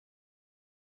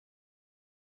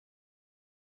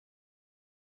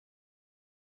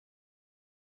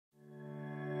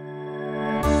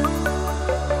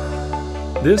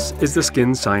This is the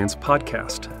Skin Science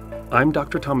Podcast. I'm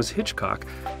Dr. Thomas Hitchcock,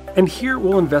 and here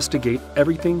we'll investigate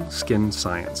everything skin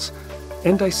science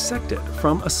and dissect it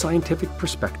from a scientific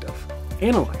perspective,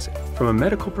 analyze it from a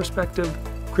medical perspective,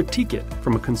 critique it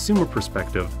from a consumer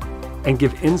perspective, and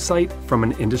give insight from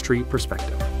an industry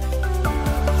perspective.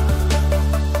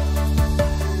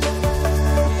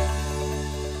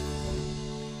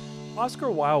 Oscar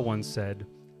Wilde once said,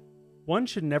 "One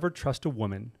should never trust a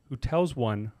woman who tells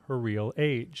one her real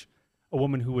age. A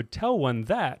woman who would tell one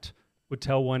that would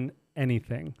tell one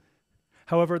anything."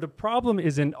 However, the problem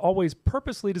isn't always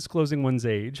purposely disclosing one's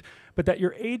age, but that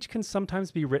your age can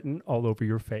sometimes be written all over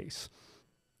your face.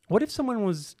 What if someone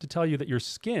was to tell you that your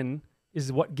skin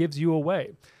is what gives you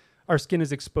away? Our skin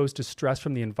is exposed to stress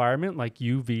from the environment like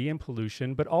UV and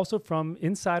pollution, but also from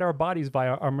inside our bodies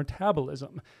via our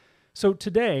metabolism. So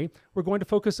today, we're going to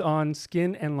focus on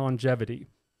skin and longevity,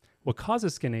 what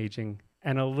causes skin aging,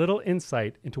 and a little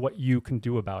insight into what you can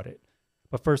do about it.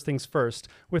 But first things first,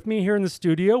 with me here in the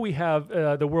studio, we have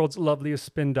the world's loveliest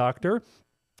spin doctor,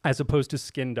 as opposed to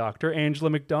skin doctor, Angela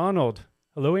McDonald.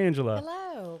 Hello, Angela.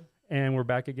 Hello. And we're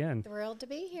back again. Thrilled to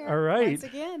be here. All right. Once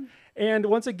again. And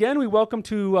once again, we welcome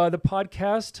to the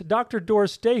podcast Dr.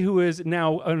 Doris Day, who is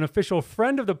now an official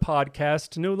friend of the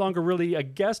podcast, no longer really a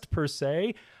guest per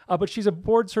se, but she's a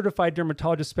board-certified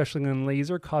dermatologist specializing in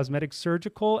laser, cosmetic,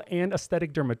 surgical, and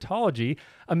aesthetic dermatology,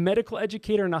 a medical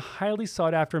educator, and a highly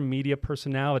sought-after media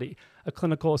personality, a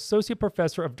clinical associate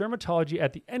professor of dermatology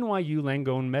at the NYU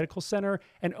Langone Medical Center,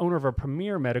 and owner of a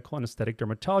premier medical and aesthetic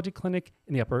dermatology clinic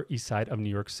in the Upper East Side of New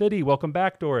York City. Welcome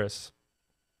back, Doris.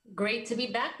 Great to be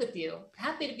back with you.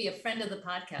 Happy to be a friend of the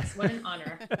podcast. What an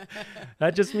honor.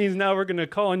 That just means now we're going to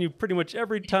call on you pretty much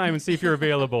every time and see if you're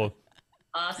available.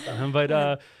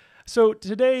 Awesome. So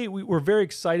today we're very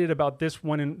excited about this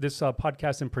one and this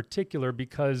podcast in particular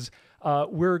because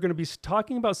we're going to be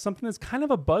talking about something that's kind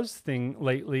of a buzz thing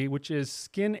lately, which is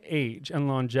skin age and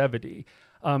longevity.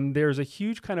 There's a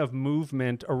huge kind of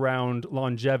movement around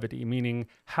longevity, meaning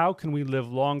how can we live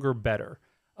longer, better?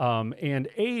 And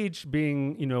age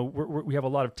being, we have a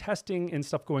lot of testing and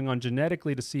stuff going on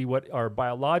genetically to see what our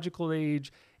biological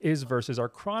age is versus our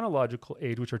chronological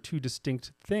age, which are two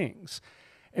distinct things.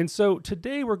 And so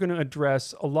today we're going to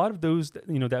address a lot of those,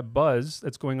 that buzz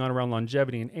that's going on around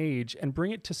longevity and age and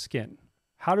bring it to skin.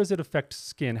 How does it affect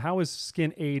skin? How is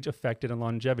skin age affected and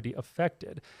longevity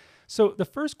affected? So the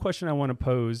first question I want to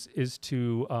pose is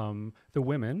to the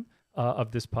women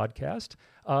of this podcast.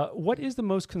 What is the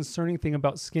most concerning thing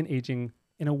about skin aging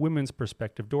in a women's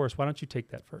perspective? Doris, why don't you take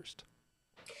that first?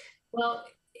 Well,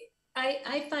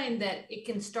 I find that it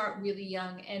can start really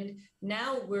young, and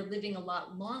now we're living a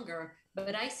lot longer,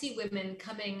 but I see women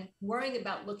worrying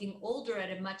about looking older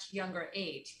at a much younger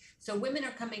age. So women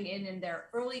are coming in their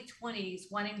early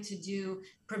 20s wanting to do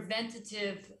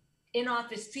preventative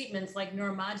in-office treatments like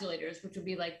neuromodulators, which would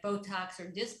be like Botox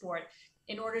or Dysport,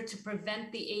 in order to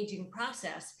prevent the aging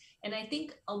process. And I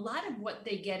think a lot of what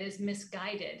they get is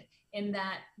misguided in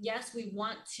that, yes, we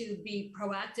want to be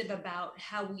proactive about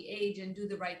how we age and do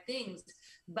the right things.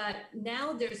 But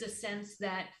now there's a sense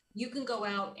that you can go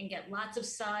out and get lots of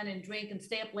sun and drink and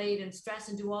stay up late and stress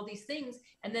and do all these things.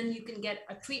 And then you can get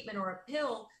a treatment or a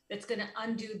pill that's going to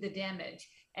undo the damage.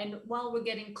 And while we're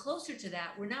getting closer to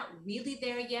that, we're not really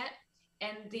there yet.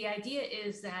 And the idea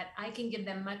is that I can give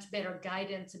them much better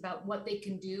guidance about what they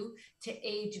can do to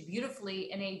age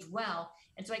beautifully and age well.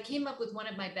 And so I came up with one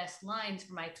of my best lines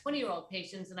for my 20-year-old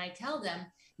patients. And I tell them,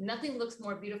 nothing looks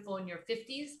more beautiful in your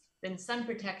 50s than sun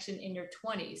protection in your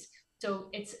 20s. So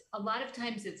it's a lot of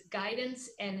times it's guidance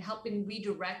and helping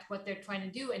redirect what they're trying to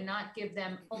do and not give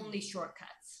them only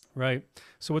shortcuts. Right.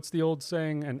 So what's the old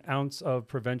saying? An ounce of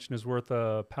prevention is worth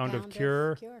a pound of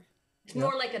cure. It's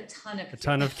more like a ton of cure. A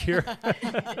ton of cure.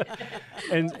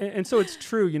 and so it's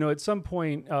true, at some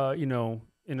point,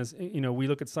 we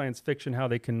look at science fiction, how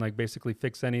they can basically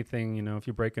fix anything. If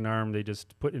you break an arm, they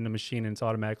just put it in a machine and it's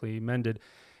automatically mended.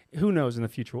 Who knows in the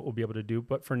future what we'll be able to do,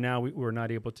 but for now we're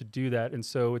not able to do that. And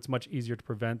so it's much easier to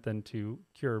prevent than to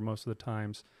cure most of the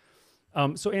times.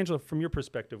 So Angela, from your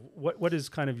perspective, what is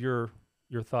kind of your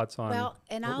thoughts on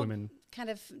women?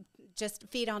 Kind of just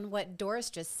feed on what Doris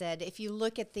just said. If you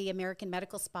look at the American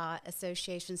Medical Spa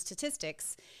Association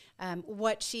statistics,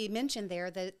 what she mentioned there,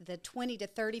 the 20 to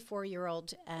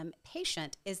 34-year-old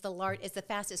patient is the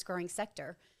fastest growing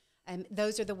sector.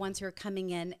 Those are the ones who are coming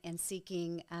in and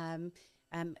seeking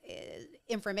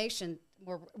information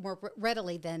more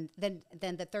readily than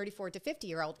the 34 to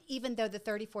 50-year-old, even though the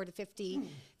 34 to 50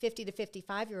 to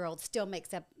 55-year-old still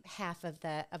makes up half of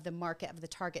the market, of the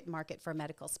target market for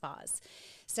medical spas.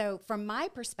 So from my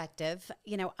perspective,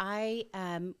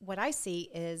 what I see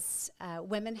is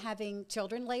women having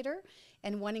children later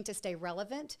and wanting to stay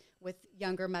relevant with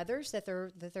younger mothers that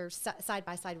they're side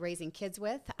by side raising kids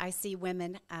with. I see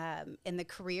women in the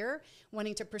career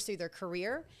wanting to pursue their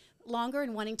career longer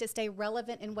and wanting to stay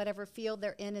relevant in whatever field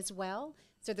they're in as well.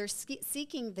 So they're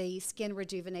seeking the skin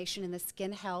rejuvenation and the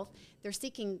skin health. They're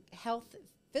seeking health,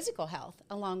 physical health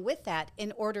along with that,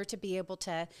 in order to be able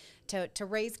to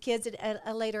raise kids at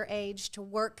a later age, to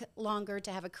work longer,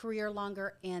 to have a career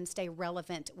longer, and stay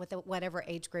relevant with whatever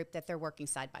age group that they're working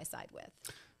side by side with.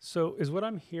 So is what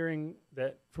I'm hearing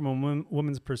that from a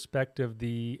woman's perspective,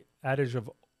 the adage of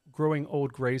growing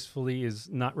old gracefully is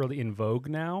not really in vogue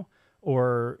now,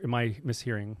 or am I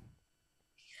mishearing?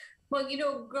 Well,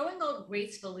 growing old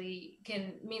gracefully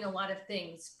can mean a lot of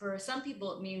things. For some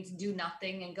people, it means do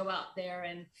nothing and go out there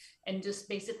and just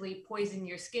basically poison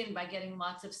your skin by getting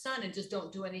lots of sun and just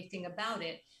don't do anything about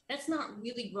it. That's not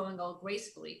really growing old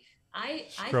gracefully. I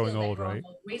feel that growing old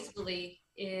gracefully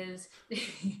is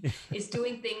is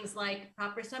doing things like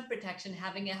proper sun protection,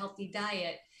 having a healthy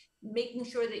diet, making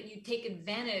sure that you take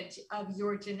advantage of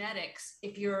your genetics.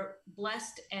 If you're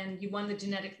blessed and you won the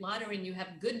genetic lottery and you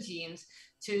have good genes,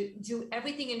 to do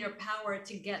everything in your power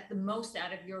to get the most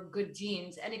out of your good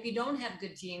genes. And if you don't have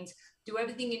good genes, do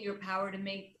everything in your power to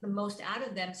make the most out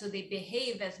of them so they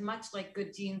behave as much like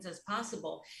good genes as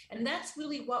possible. And that's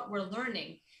really what we're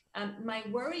learning. My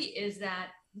worry is that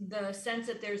the sense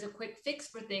that there's a quick fix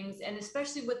for things, and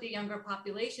especially with the younger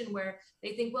population where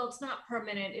they think, well, it's not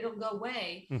permanent, it'll go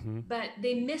away, but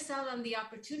they miss out on the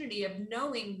opportunity of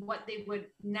knowing what they would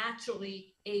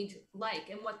naturally age like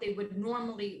and what they would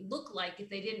normally look like if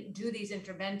they didn't do these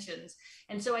interventions.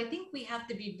 And so I think we have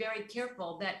to be very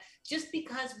careful that just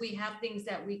because we have things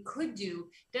that we could do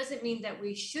doesn't mean that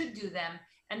we should do them.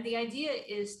 And the idea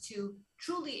is to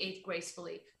truly age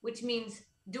gracefully, which means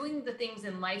doing the things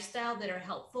in lifestyle that are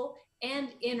helpful and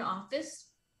in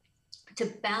office to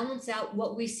balance out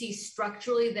what we see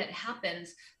structurally that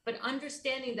happens, but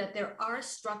understanding that there are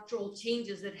structural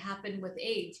changes that happen with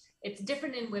age. It's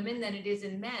different in women than it is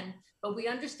in men, but we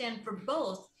understand for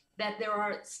both that there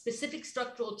are specific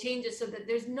structural changes so that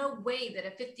there's no way that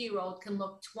a 50-year-old can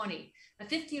look 20. A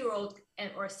 50-year-old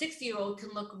or a 60-year-old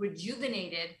can look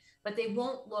rejuvenated, but they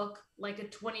won't look like a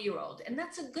 20-year-old. And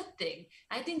that's a good thing.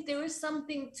 I think there is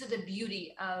something to the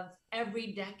beauty of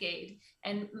every decade.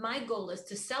 And my goal is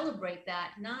to celebrate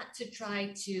that, not to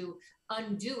try to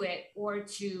undo it or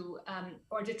to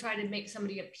try to make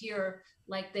somebody appear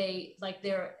like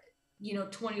they're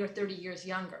 20 or 30 years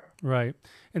younger. Right.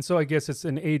 And so I guess it's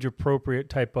an age appropriate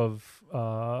type of,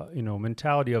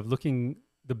 mentality of looking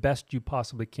the best you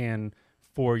possibly can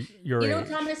for your age.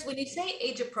 Thomas, when you say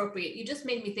age appropriate, you just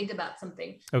made me think about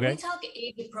something. Okay. When we talk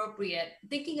age appropriate,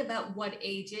 thinking about what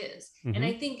age is. And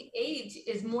I think age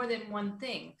is more than one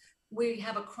thing. We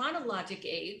have a chronologic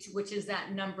age, which is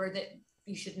that number that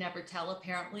you should never tell,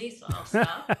 apparently, so I'll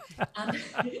stop. And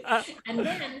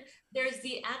then there's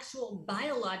the actual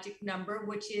biologic number,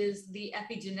 which is the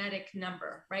epigenetic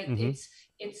number, right?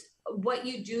 It's what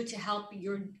you do to help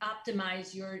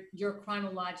optimize your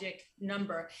chronologic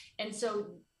number. And so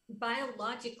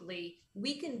biologically,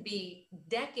 we can be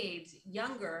decades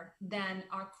younger than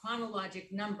our chronologic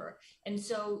number. And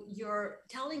so you're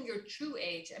telling your true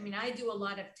age. I mean, I do a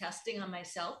lot of testing on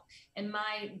myself, and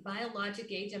my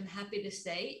biologic age, I'm happy to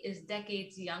say, is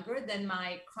decades younger than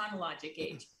my chronologic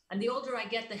age. And the older I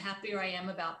get, the happier I am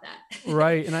about that.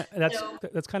 Right. And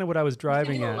that's kind of what I was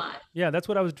driving at. Yeah, that's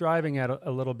what I was driving at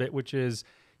a little bit, which is,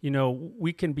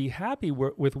 we can be happy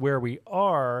with where we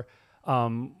are,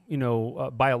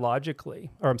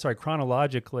 chronologically,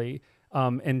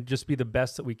 and just be the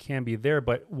best that we can be there.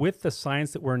 But with the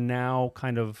science that we're now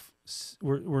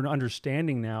we're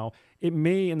understanding now, it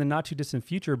may in the not too distant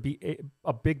future be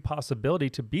a big possibility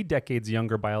to be decades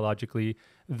younger biologically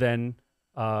than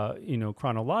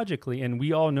chronologically. And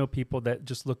we all know people that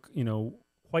just look,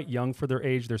 quite young for their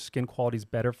age, their skin quality is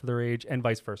better for their age, and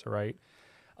vice versa, right?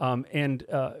 And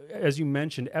as you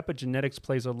mentioned, epigenetics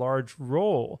plays a large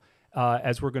role,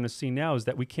 as we're going to see now, is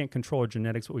that we can't control our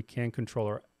genetics, but we can control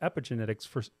our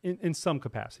epigenetics in some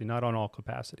capacity, not on all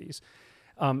capacities.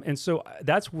 And so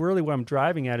that's really what I'm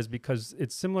driving at, is because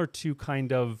it's similar to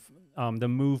kind of the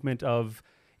movement of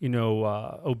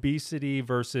obesity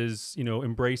versus,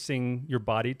 embracing your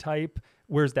body type.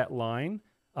 Where's that line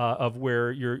of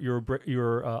where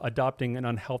you're adopting an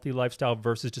unhealthy lifestyle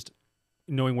versus just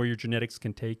knowing where your genetics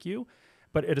can take you?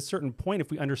 But at a certain point, if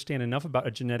we understand enough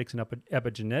about genetics and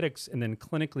epigenetics, and then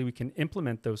clinically we can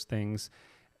implement those things,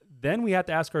 then we have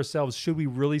to ask ourselves, should we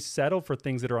really settle for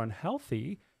things that are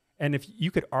unhealthy? And if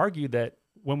you could argue that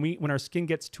when our skin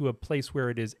gets to a place where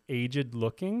it is aged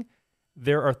looking,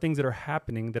 there are things that are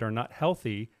happening that are not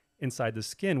healthy inside the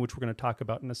skin, which we're going to talk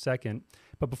about in a second.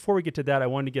 But before we get to that, I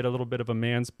wanted to get a little bit of a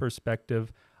man's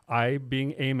perspective. I,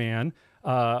 being a man,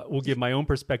 will give my own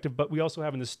perspective, but we also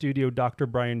have in the studio Dr.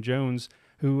 Brian Jones,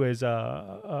 who is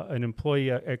an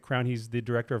employee at Crown. He's the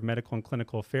Director of Medical and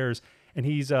Clinical Affairs, and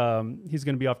he's going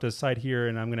to be off to the side here,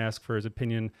 and I'm going to ask for his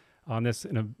opinion on this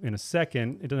in a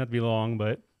second. It doesn't have to be long,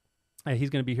 but he's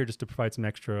going to be here just to provide some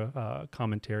extra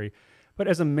commentary. But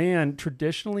as a man,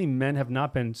 traditionally, men have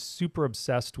not been super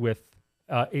obsessed with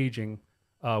aging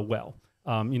well.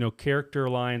 Character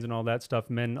lines and all that stuff,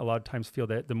 men a lot of times feel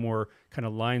that the more kind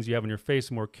of lines you have on your face,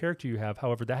 the more character you have.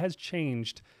 However, that has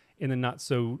changed in the not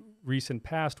so recent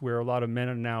past, where a lot of men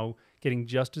are now getting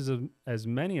just as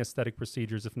many aesthetic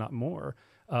procedures, if not more,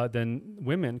 than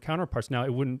women counterparts. Now, I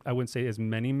wouldn't say as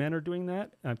many men are doing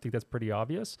that. I think that's pretty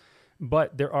obvious.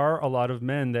 But there are a lot of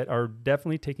men that are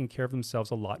definitely taking care of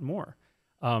themselves a lot more.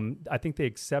 I think they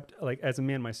accept, like as a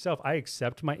man myself, I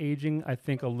accept my aging, I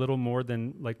think a little more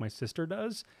than like my sister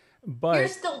does. But you're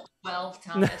still 12,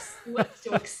 Thomas. What's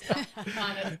to accept,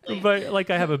 honestly. But like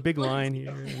I have a big line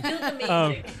here.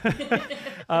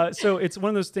 So it's one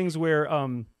of those things where,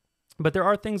 but there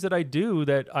are things that I do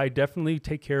that I definitely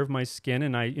take care of my skin,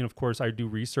 and of course, I do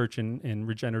research in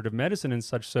regenerative medicine and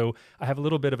such. So I have a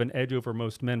little bit of an edge over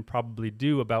most men probably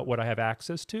do about what I have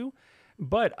access to.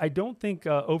 But I don't think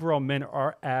overall men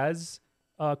are as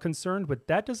concerned, but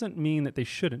that doesn't mean that they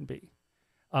shouldn't be.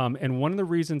 And one of the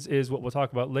reasons is what we'll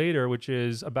talk about later, which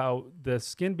is about the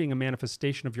skin being a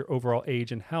manifestation of your overall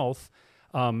age and health,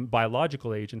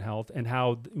 biological age and health, and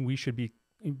how we should be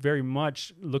very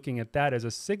much looking at that as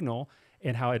a signal,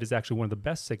 and how it is actually one of the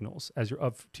best signals as you're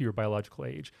up to your biological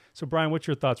age. So Brian, what's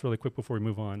your thoughts really quick before we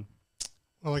move on?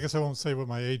 Well, I guess I won't say what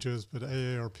my age is, but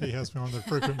AARP has me on their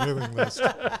frequent mailing list.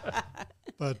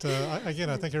 But again,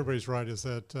 I think everybody's right, is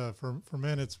that for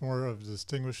men, it's more of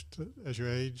distinguished as you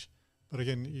age. But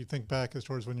again, you think back as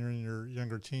towards when you're in your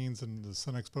younger teens and the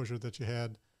sun exposure that you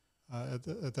had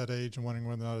at that age, and wondering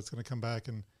whether or not it's going to come back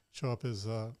and show up as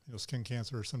skin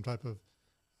cancer or some type of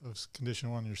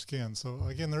condition on your skin. So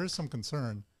again, there is some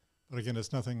concern, but again,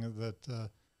 it's nothing that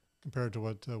compared to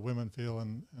what women feel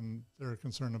and they're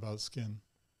concerned about skin.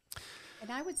 And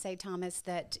I would say, Thomas,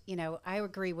 that, I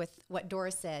agree with what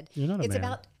Doris said. You're not a man.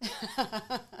 About,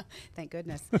 thank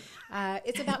goodness.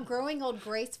 It's about growing old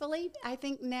gracefully, I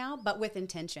think now, but with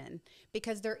intention,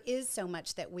 because there is so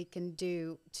much that we can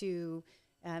do to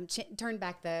turn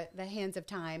back the hands of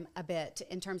time a bit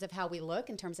in terms of how we look,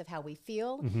 in terms of how we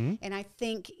feel. Mm-hmm. And I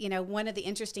think, one of the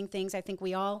interesting things, I think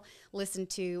we all listened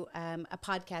to a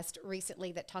podcast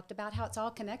recently that talked about how it's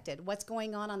all connected. What's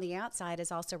going on the outside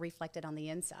is also reflected on the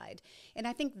inside. And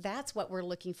I think that's what we're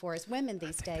looking for as women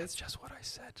these days. That's just what I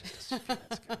said just a few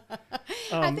minutes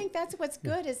ago. I think that's what's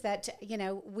good is that,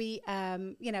 we,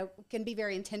 can be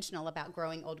very intentional about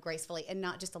growing old gracefully and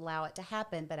not just allow it to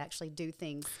happen, but actually do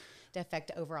things to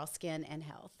affect overall skin and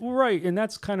health. Right. And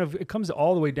that's it comes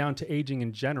all the way down to aging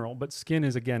in general, but skin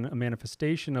is, again, a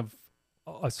manifestation of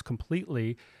us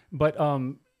completely. But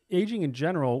aging in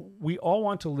general, we all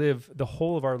want to live the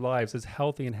whole of our lives as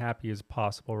healthy and happy as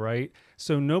possible, right?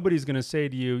 So nobody's going to say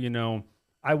to you,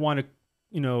 I want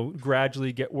to,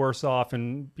 gradually get worse off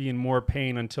and be in more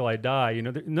pain until I die.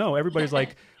 No, everybody's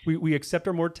like, we accept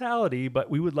our mortality, but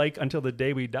we would like until the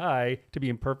day we die to be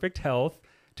in perfect health,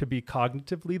 to be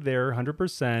cognitively there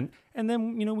 100%. And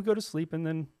then, we go to sleep and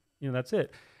then, that's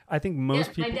it. I think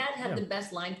most people. My dad had the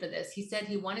best line for this. He said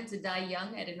he wanted to die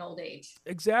young at an old age.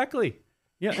 Exactly.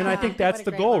 Yeah. And I think that's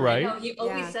the goal, right? I know, he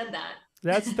always said that.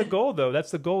 That's the goal, though.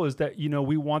 That's the goal, is that,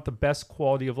 we want the best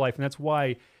quality of life. And that's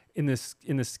why in the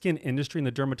skin industry, in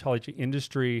the dermatology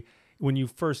industry, when you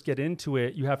first get into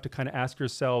it, you have to kind of ask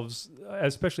yourselves,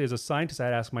 especially as a scientist,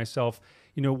 I'd ask myself,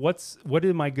 what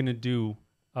am I going to do?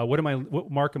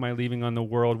 What mark am I leaving on the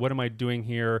world? What am I doing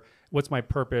here? What's my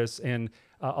purpose? And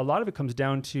a lot of it comes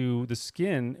down to the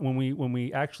skin. When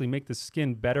we actually make the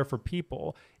skin better for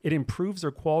people, it improves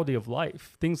their quality of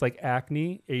life. Things like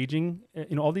acne, aging,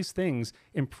 all these things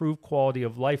improve quality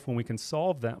of life when we can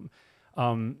solve them.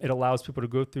 It allows people to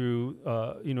go through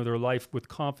their life with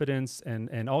confidence,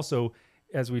 and also,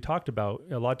 as we talked about,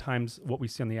 a lot of times what we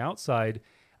see on the outside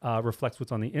reflects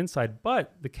what's on the inside.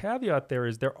 But the caveat there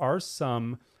is there are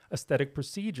some aesthetic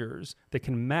procedures that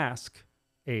can mask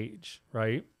age,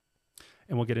 right?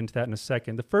 And we'll get into that in a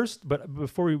second. But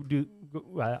before we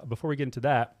get into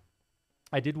that,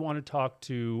 I did want to talk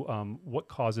to what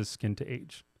causes skin to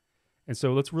age. And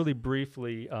so let's really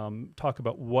briefly talk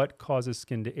about what causes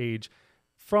skin to age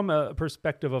from a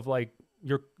perspective of like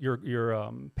your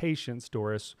patients,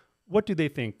 Doris. What do they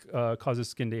think causes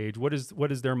skin to age? What is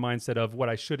their mindset of what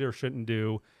I should or shouldn't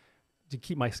do to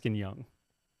keep my skin young?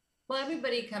 Well,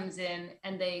 everybody comes in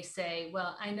and they say,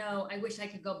 well, I wish I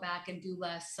could go back and do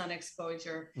less sun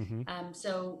exposure.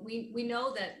 So we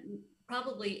know that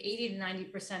probably 80 to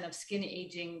 90% of skin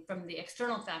aging from the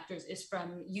external factors is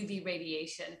from UV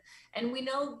radiation. And we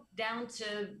know down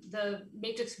to the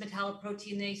matrix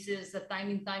metalloproteinases, the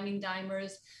thymine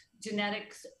dimers,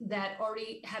 genetics that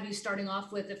already have you starting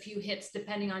off with a few hits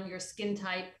depending on your skin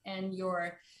type and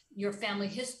your family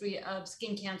history of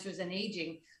skin cancers and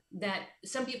aging, that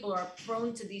some people are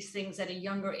prone to these things at a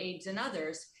younger age than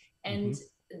others. And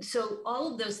so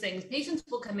all of those things, patients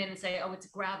will come in and say, oh, it's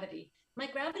gravity. My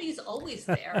gravity is always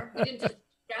there.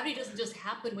 Gravity doesn't just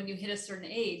happen when you hit a certain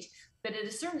age, but at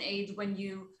a certain age, when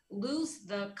you lose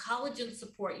the collagen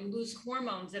support, you lose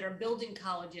hormones that are building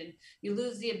collagen, you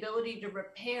lose the ability to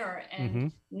repair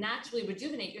and naturally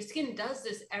rejuvenate. Your skin does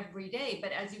this every day,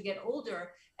 but as you get older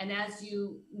and as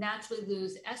you naturally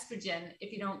lose estrogen,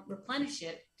 if you don't replenish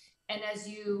it, and as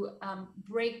you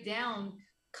break down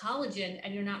collagen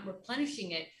and you're not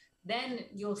replenishing it, then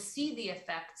you'll see the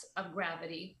effects of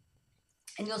gravity.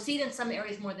 And you'll see it in some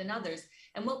areas more than others.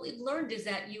 And what we've learned is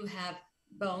that you have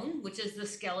bone, which is the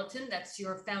skeleton, that's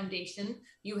your foundation.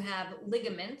 You have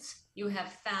ligaments, you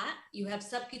have fat, you have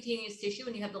subcutaneous tissue,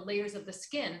 and you have the layers of the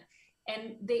skin.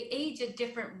 And they age at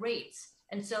different rates.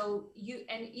 And so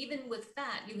even with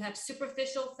fat, you have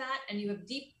superficial fat and you have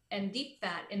deep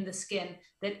fat in the skin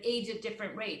that age at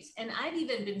different rates. And I've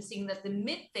even been seeing that the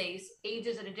mid face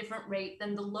ages at a different rate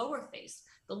than the lower face.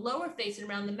 The lower face and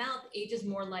around the mouth ages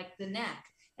more like the neck.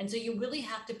 And so you really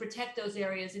have to protect those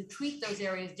areas and treat those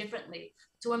areas differently.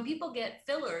 So when people get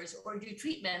fillers or do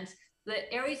treatments,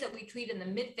 the areas that we treat in the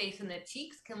mid face and the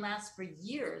cheeks can last for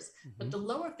years, but the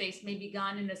lower face may be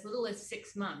gone in as little as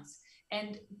 6 months.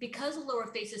 And because the lower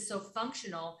face is so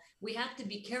functional, we have to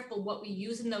be careful what we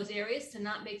use in those areas to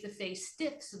not make the face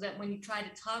stiff so that when you try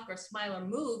to talk or smile or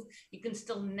move, you can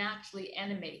still naturally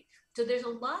animate. So there's a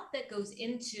lot that goes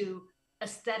into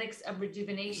aesthetics of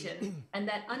rejuvenation, and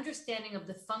that understanding of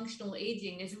the functional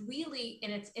aging is really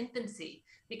in its infancy,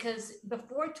 because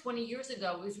before 20 years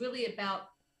ago, it was really about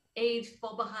age,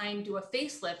 fall behind, do a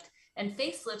facelift. And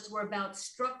facelifts were about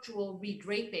structural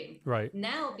redraping. Right.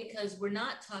 Now, because we're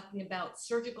not talking about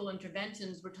surgical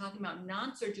interventions, we're talking about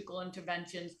non-surgical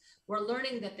interventions, we're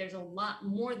learning that there's a lot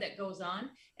more that goes on.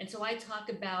 And so I talk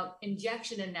about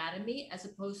injection anatomy as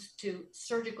opposed to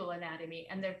surgical anatomy.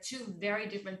 And they're two very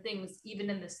different things, even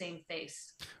in the same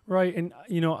face. Right. And,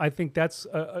 I think that's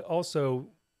also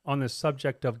on the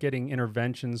subject of getting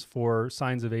interventions for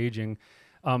signs of aging.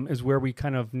 Is where we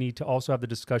kind of need to also have the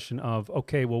discussion of,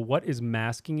 okay, well, what is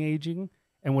masking aging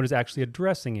and what is actually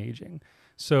addressing aging?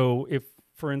 So if,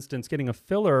 for instance, getting a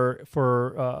filler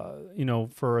for,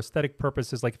 for aesthetic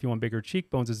purposes, like if you want bigger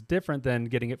cheekbones, is different than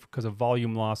getting it because of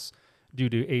volume loss due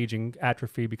to aging,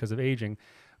 atrophy because of aging.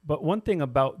 But one thing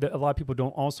about that a lot of people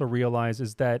don't also realize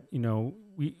is that,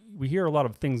 we hear a lot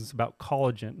of things about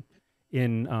collagen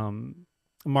in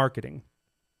marketing.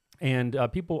 And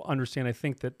people understand, I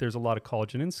think, that there's a lot of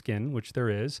collagen in skin, which there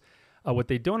is. What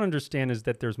they don't understand is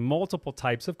that there's multiple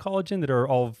types of collagen that are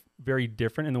all very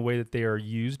different in the way that they are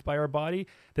used by our body,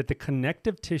 that the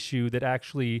connective tissue that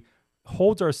actually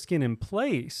holds our skin in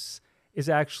place is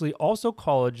actually also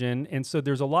collagen. And so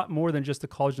there's a lot more than just the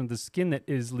collagen of the skin that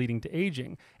is leading to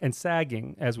aging and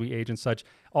sagging as we age and such.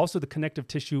 Also the connective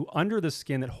tissue under the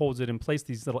skin that holds it in place,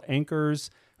 these little anchors.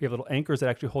 We have little anchors that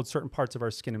actually hold certain parts of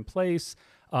our skin in place.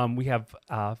 We have,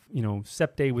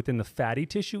 septae within the fatty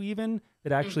tissue even,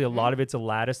 that actually a lot of it's a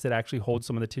lattice that actually holds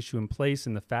some of the tissue in place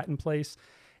and the fat in place.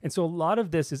 And so a lot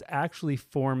of this is actually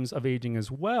forms of aging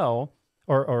as well,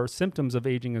 or symptoms of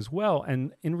aging as well.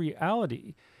 And in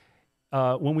reality,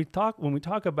 when we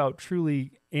talk about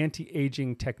truly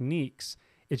anti-aging techniques,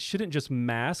 it shouldn't just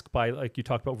mask by, like you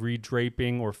talked about,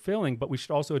 redraping or filling, but we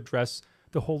should also address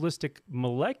the holistic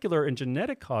molecular and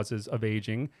genetic causes of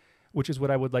aging, which is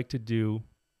what I would like to do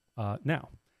now.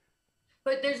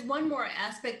 But there's one more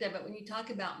aspect of it when you talk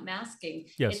about masking.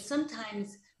 Yes. It's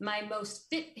sometimes my most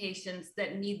fit patients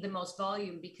that need the most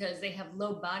volume because they have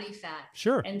low body fat.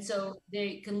 Sure. And so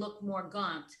they can look more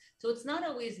gaunt. So it's not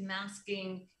always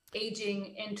masking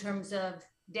aging in terms of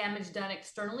damage done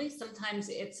externally. Sometimes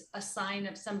it's a sign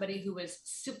of somebody who is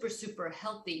super, super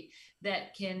healthy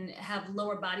that can have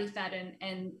lower body fat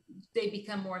and they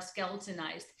become more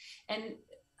skeletonized. And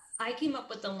I came up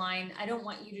with the line, I don't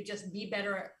want you to just be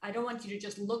better. I don't want you to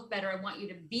just look better. I want you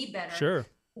to be better. Sure.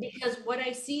 Because what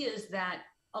I see is that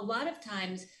a lot of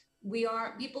times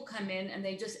people come in and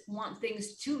they just want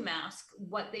things to mask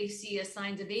what they see as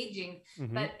signs of aging,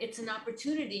 but it's an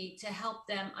opportunity to help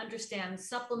them understand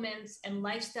supplements and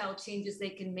lifestyle changes they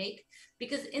can make.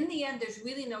 Because in the end, there's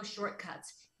really no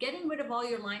shortcuts. Getting rid of all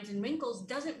your lines and wrinkles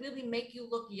doesn't really make you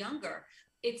look younger.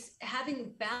 It's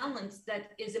having balance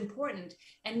that is important.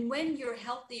 And when you're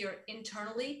healthier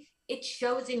internally, it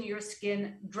shows in your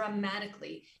skin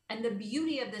dramatically. And the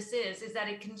beauty of this is that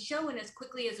it can show in as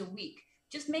quickly as a week.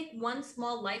 Just make one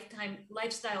small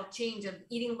lifestyle change of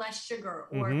eating less sugar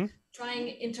or trying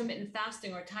intermittent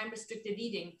fasting or time restricted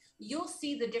eating. You'll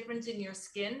see the difference in your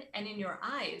skin and in your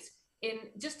eyes in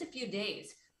just a few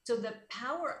days. So the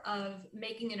power of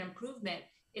making an improvement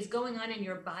is going on in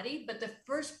your body, but the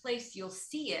first place you'll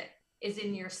see it is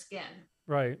in your skin.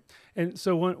 Right. And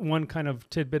so one kind of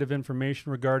tidbit of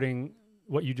information regarding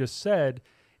what you just said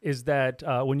is that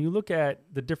when you look at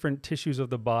the different tissues of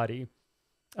the body,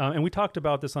 and we talked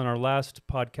about this on our last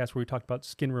podcast where we talked about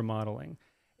skin remodeling.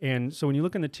 And so when you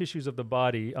look in the tissues of the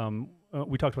body,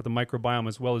 we talked about the microbiome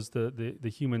as well as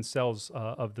the human cells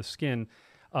of the skin.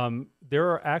 There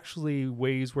are actually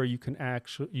ways where you can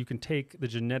take the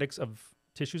genetics of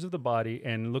tissues of the body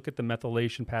and look at the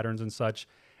methylation patterns and such,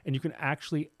 and you can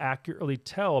actually accurately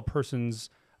tell a person's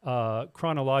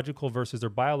chronological versus their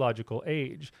biological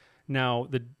age. Now,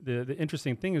 the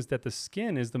interesting thing is that the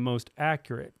skin is the most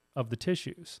accurate of the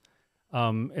tissues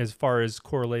as far as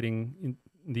correlating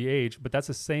in the age, but that's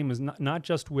the same as not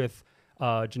just with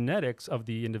genetics of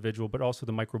the individual, but also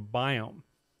the microbiome.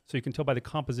 So you can tell by the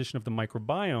composition of the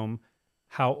microbiome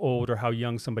how old or how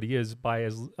young somebody is by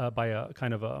a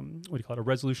kind of a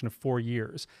resolution of 4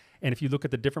 years. And if you look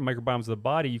at the different microbiomes of the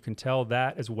body, you can tell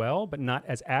that as well, but not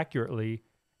as accurately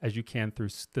as you can through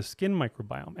the skin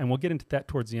microbiome. And we'll get into that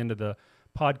towards the end of the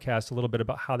podcast, a little bit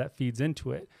about how that feeds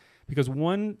into it. Because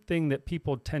one thing that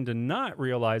people tend to not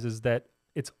realize is that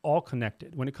it's all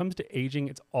connected. When it comes to aging,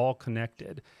 it's all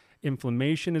connected.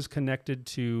 Inflammation is connected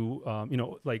to,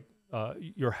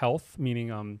 your health,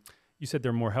 meaning you said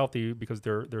they're more healthy because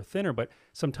they're thinner, but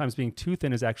sometimes being too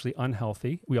thin is actually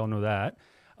unhealthy. We all know that.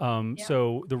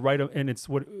 So the right, and it's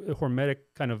what a hormetic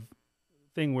kind of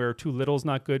thing where too little is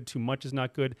not good, too much is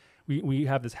not good. We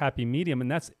have this happy medium, and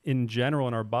that's in general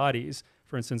in our bodies.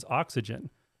 For instance, oxygen.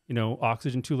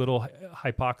 Oxygen too little,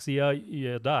 hypoxia,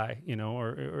 you die.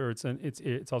 Or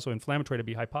it's also inflammatory to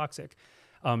be hypoxic.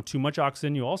 Too much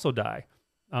oxygen, you also die.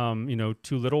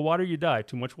 Too little water, you die.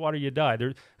 Too much water, you die.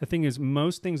 The thing is,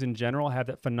 most things in general have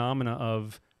that phenomena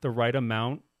of the right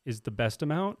amount is the best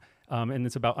amount, and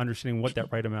it's about understanding what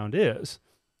that right amount is.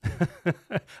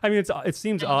 I mean, it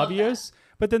seems obvious,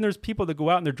 but then there's people that go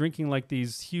out and they're drinking like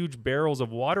these huge barrels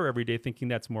of water every day thinking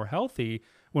that's more healthy,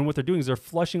 when what they're doing is they're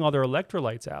flushing all their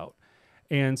electrolytes out.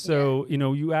 And so,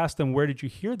 you ask them, where did you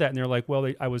hear that? And they're like,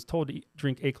 well, I was told to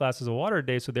drink 8 glasses of water a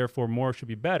day, so therefore more should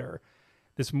be better.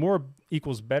 This more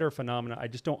equals better phenomena, I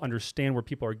just don't understand where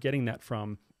people are getting that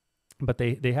from, but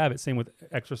they have it. Same with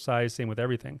exercise, same with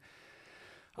everything.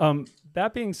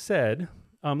 That being said,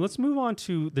 let's move on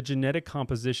to the genetic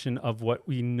composition of what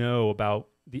we know about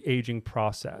the aging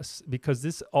process, because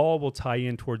this all will tie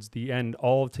in towards the end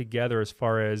all together as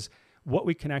far as what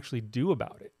we can actually do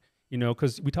about it.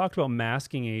 Because we talked about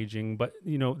masking aging, but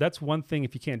that's one thing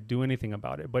if you can't do anything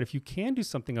about it. But if you can do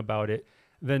something about it,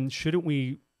 then shouldn't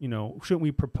we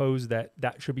propose that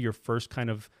should be your first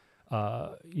kind of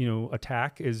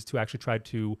attack, is to actually try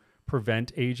to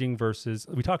prevent aging versus,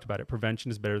 we talked about it,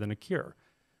 prevention is better than a cure.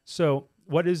 So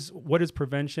what is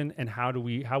prevention, and how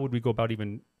would we go about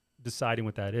even deciding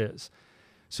what that is?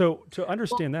 So to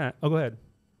understand that, go ahead.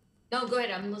 No, go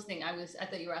ahead. I'm listening. I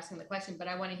thought you were asking the question, but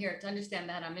I want to hear it. To understand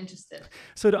that, I'm interested.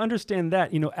 So to understand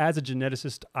that, as a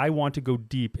geneticist, I want to go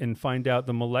deep and find out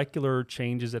the molecular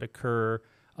changes that occur,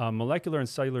 molecular and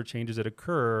cellular changes that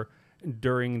occur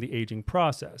during the aging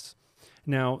process.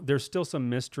 Now, there's still some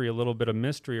mystery, a little bit of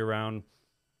mystery around,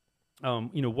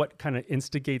 what kind of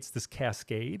instigates this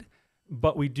cascade.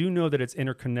 But we do know that it's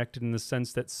interconnected in the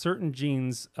sense that certain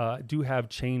genes do have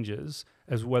changes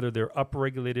as whether they're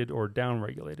upregulated or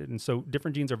downregulated. And so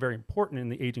different genes are very important in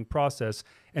the aging process.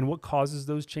 And what causes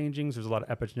those changings? There's a lot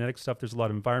of epigenetic stuff. There's a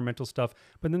lot of environmental stuff.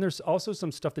 But then there's also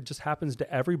some stuff that just happens to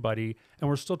everybody, and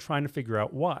we're still trying to figure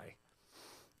out why.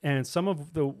 And some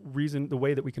of the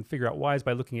way that we can figure out why is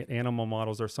by looking at animal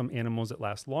models. There are some animals that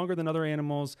last longer than other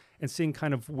animals, and seeing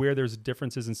kind of where there's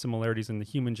differences and similarities in the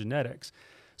human genetics.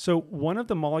 So one of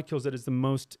the molecules that is the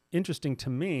most interesting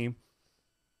to me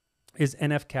is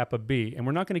NF-kappa B. And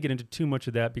we're not going to get into too much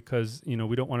of that because,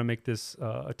 we don't want to make this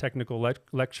a technical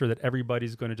lecture that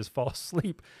everybody's going to just fall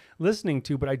asleep listening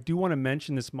to. But I do want to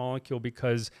mention this molecule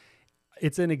because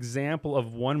it's an example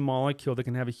of one molecule that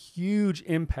can have a huge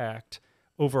impact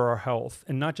over our health,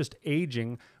 and not just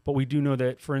aging, but we do know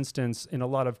that, for instance, in a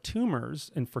lot of tumors,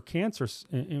 and for cancer,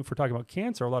 if we're talking about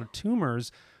cancer, a lot of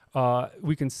tumors,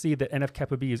 we can see that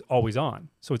NF-kappa B is always on.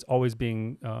 So it's always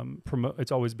being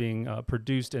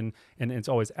produced and it's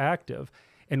always active.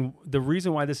 And the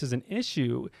reason why this is an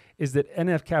issue is that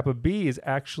NF-kappa B is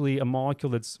actually a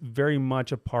molecule that's very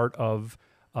much a part of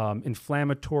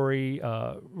inflammatory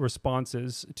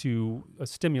responses to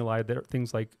stimuli, that are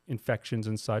things like infections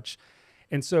and such.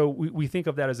 And so we think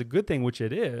of that as a good thing, which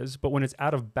it is, but when it's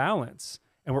out of balance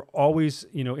and we're always,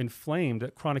 inflamed,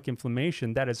 that chronic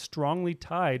inflammation, that is strongly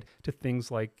tied to things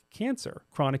like cancer,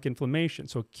 chronic inflammation.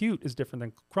 So acute is different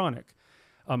than chronic.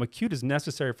 Acute is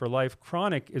necessary for life.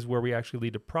 Chronic is where we actually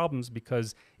lead to problems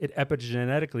because it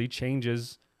epigenetically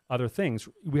changes other things.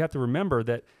 We have to remember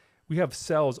that we have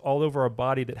cells all over our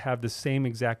body that have the same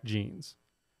exact genes.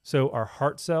 So our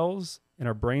heart cells and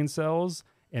our brain cells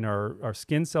and our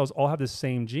skin cells all have the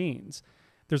same genes.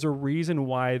 There's a reason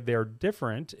why they're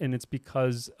different, and it's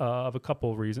because of a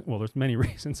couple of reasons. Well, there's many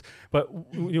reasons, but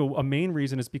a main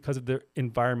reason is because of the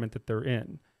environment that they're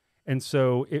in. And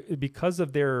so because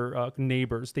of their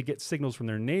neighbors, they get signals from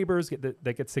their neighbors,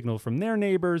 they get signals from their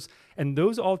neighbors, and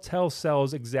those all tell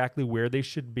cells exactly where they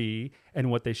should be and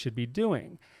what they should be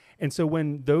doing. And so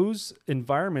when those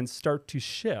environments start to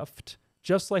shift,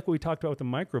 just like what we talked about with the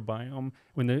microbiome,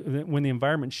 when the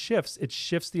environment shifts, it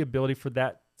shifts the ability for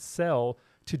that cell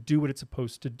to do what it's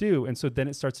supposed to do. And so then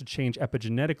it starts to change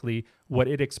epigenetically what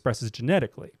it expresses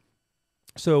genetically.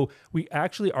 So we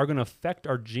actually are going to affect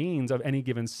our genes of any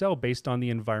given cell based on the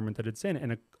environment that it's in.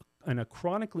 And a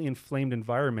chronically inflamed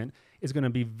environment is going to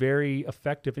be very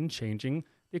effective in changing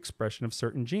the expression of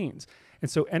certain genes. And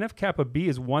so NF-kappa B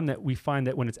is one that we find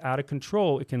that when it's out of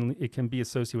control, it can be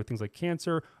associated with things like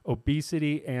cancer,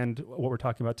 obesity, and what we're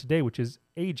talking about today, which is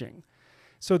aging.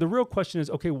 So the real question is,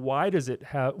 okay, why does it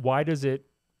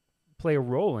play a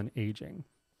role in aging?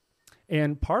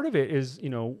 And part of it is,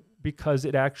 because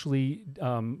it actually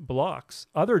blocks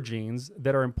other genes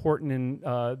that are important in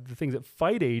the things that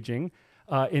fight aging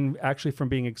in actually from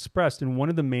being expressed. And one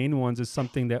of the main ones is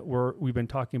something that we've been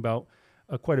talking about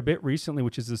quite a bit recently,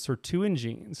 which is the sirtuin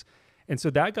genes. And so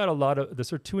the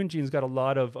sirtuin genes got a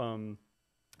lot of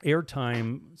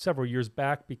airtime several years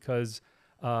back because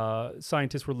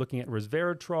scientists were looking at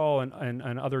resveratrol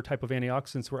and other type of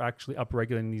antioxidants were actually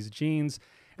upregulating these genes.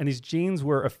 And these genes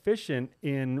were efficient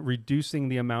in reducing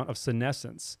the amount of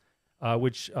senescence,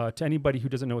 which to anybody who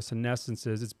doesn't know what senescence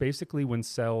is, it's basically when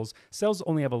cells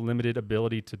only have a limited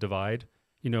ability to divide.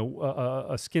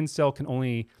 A skin cell can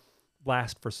only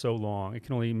last for so long. It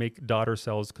can only make daughter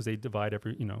cells because they divide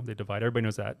everybody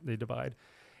knows that they divide.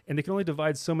 And they can only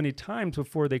divide so many times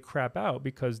before they crap out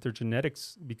because their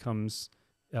genetics becomes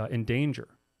in danger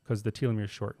because the telomere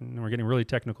is shortened. And we're getting really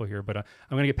technical here, but I'm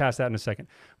going to get past that in a second.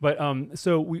 But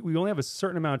so we only have a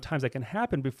certain amount of times that can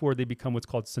happen before they become what's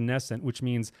called senescent, which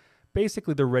means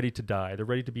basically they're ready to die. They're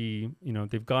ready to be,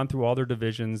 they've gone through all their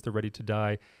divisions, they're ready to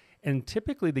die. And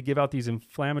typically they give out these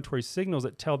inflammatory signals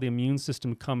that tell the immune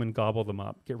system come and gobble them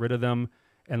up, get rid of them,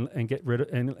 and get rid of,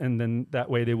 and then that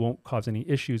way they won't cause any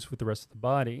issues with the rest of the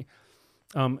body.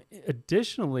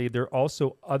 Additionally, there are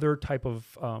also other type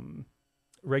of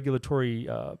regulatory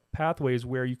pathways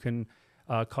where you can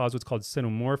cause what's called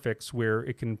xenomorphics, where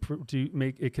it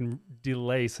can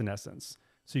delay senescence.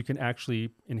 So you can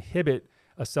actually inhibit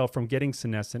a cell from getting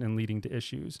senescent and leading to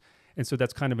issues. And so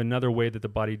that's kind of another way that the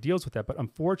body deals with that. But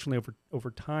unfortunately,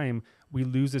 over time, we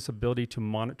lose this ability to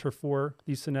monitor for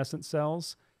these senescent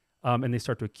cells, and they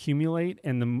start to accumulate.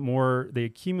 And the more they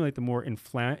accumulate, the more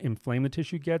inflamed the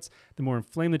tissue gets. The more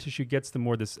inflamed the tissue gets, the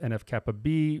more this NF-kappa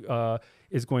B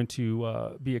is going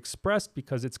to be expressed,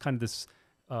 because it's kind of this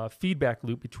feedback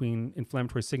loop between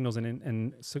inflammatory signals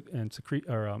and secrete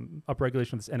or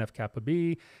upregulation of this NF-kappa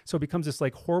B. So it becomes this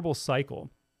like horrible cycle.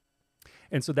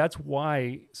 And so that's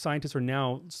why scientists are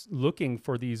now looking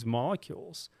for these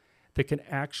molecules that can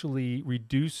actually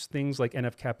reduce things like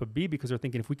NF-kappa B, because they're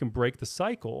thinking if we can break the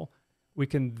cycle, we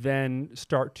can then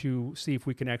start to see if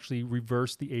we can actually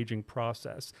reverse the aging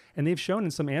process. And they've shown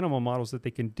in some animal models that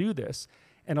they can do this.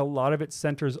 And a lot of it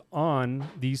centers on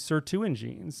these sirtuin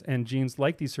genes and genes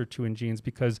like these sirtuin genes,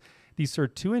 because these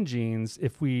sirtuin genes,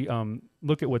 if we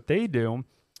look at what they do,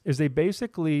 is they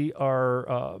basically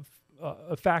are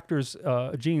factors,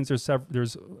 genes.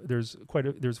 There's quite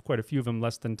a few of them,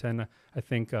 less than 10. I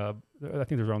think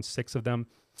there's around 6 of them,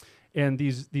 And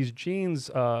these genes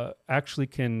actually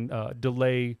can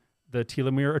delay the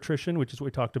telomere attrition, which is what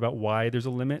we talked about, why there's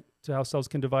a limit to how cells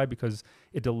can divide, because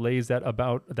it delays that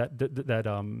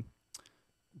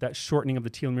shortening of the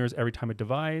telomeres every time it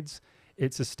divides.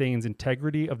 It sustains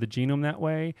integrity of the genome that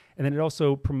way. And then it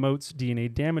also promotes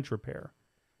DNA damage repair.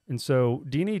 And so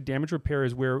DNA damage repair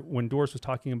is where, when Doris was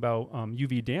talking about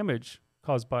UV damage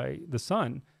caused by the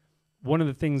sun, one of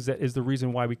the things that is the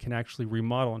reason why we can actually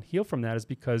remodel and heal from that is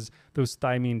because those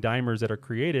thymine dimers that are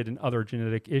created and other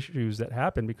genetic issues that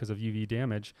happen because of UV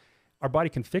damage, our body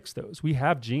can fix those. We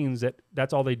have genes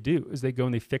that's all they do, is they go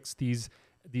and they fix these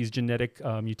genetic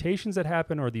mutations that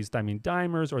happen, or these thymine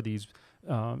dimers, or these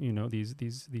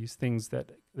these things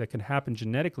that can happen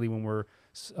genetically when we're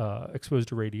exposed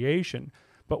to radiation.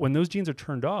 But when those genes are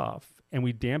turned off and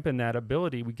we dampen that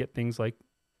ability, we get things like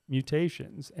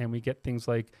mutations, and we get things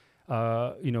like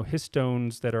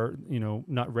histones that are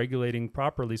not regulating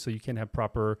properly, so you can't have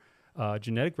proper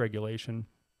genetic regulation.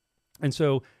 And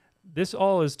so this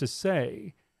all is to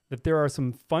say that there are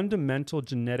some fundamental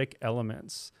genetic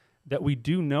elements that we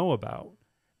do know about,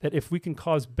 that if we can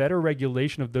cause better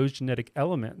regulation of those genetic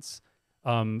elements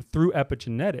through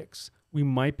epigenetics, we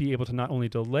might be able to not only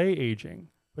delay aging,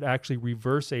 but actually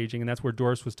reverse aging. And that's where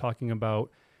Doris was talking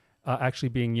about actually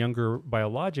being younger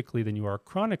biologically than you are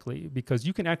chronically, because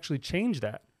you can actually change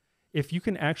that. If you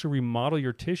can actually remodel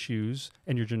your tissues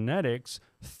and your genetics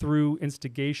through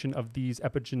instigation of these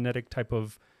epigenetic type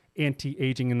of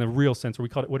anti-aging in the real sense, or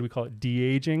what do we call it?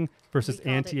 De-aging versus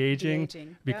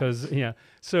anti-aging. Because, yeah.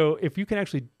 So if you can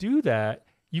actually do that,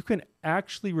 you can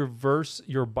actually reverse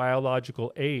your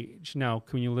biological age. Now,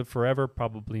 can you live forever?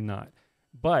 Probably not.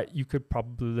 But you could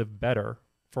probably live better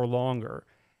for longer.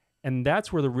 And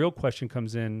that's where the real question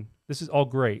comes in. This is all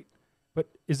great, but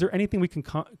is there anything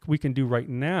we can do right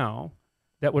now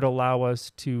that would allow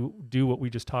us to do what we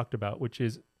just talked about, which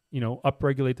is,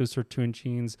 upregulate those sirtuin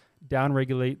genes,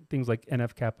 downregulate things like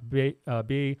NF-kappa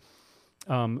B.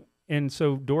 And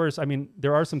so, Doris, I mean,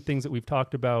 there are some things that we've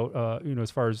talked about,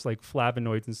 as far as like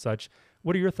flavonoids and such.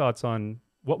 What are your thoughts on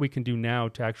what we can do now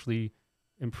to actually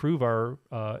improve our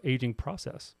aging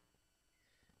process?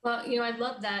 Well, I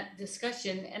love that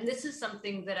discussion. And this is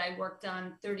something that I worked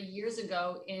on 30 years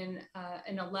ago in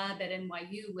a lab at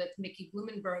NYU with Mickey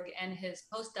Blumenberg and his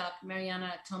postdoc,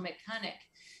 Mariana Tomek-Kanek.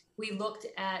 We looked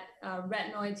at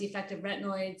retinoids, the effect of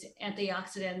retinoids,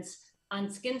 antioxidants on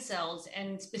skin cells.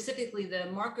 And specifically, the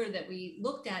marker that we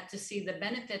looked at to see the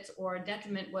benefits or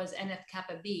detriment was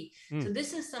NF-kappa B. So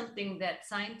this is something that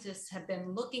scientists have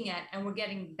been looking at, and we're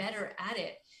getting better at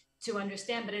it to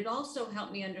understand, but it also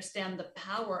helped me understand the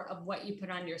power of what you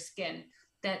put on your skin.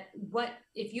 That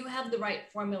if you have the right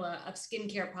formula of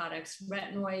skincare products,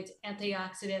 retinoids,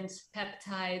 antioxidants,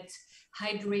 peptides,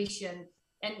 hydration,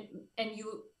 and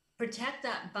you protect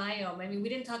that biome. I mean, we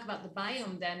didn't talk about the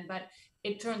biome then, but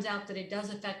it turns out that it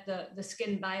does affect the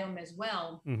skin biome as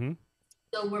well. Mm-hmm.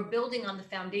 So we're building on the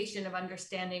foundation of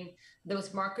understanding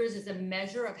those markers as a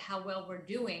measure of how well we're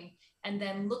doing, and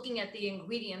then looking at the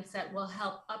ingredients that will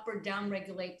help up or down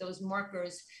regulate those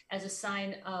markers as a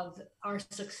sign of our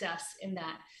success in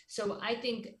that. So I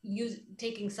think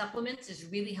taking supplements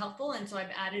is really helpful. And so I've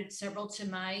added several to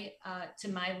my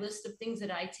list of things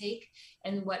that I take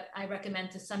and what I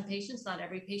recommend to some patients, not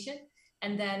every patient,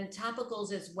 and then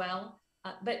topicals as well.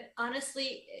 But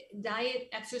honestly, diet,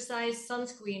 exercise,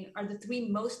 sunscreen are the three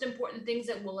most important things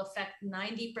that will affect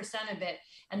 90% of it.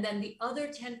 And then the other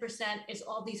 10% is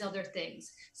all these other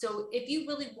things. So if you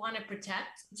really want to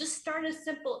protect, just start as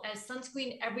simple as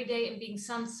sunscreen every day and being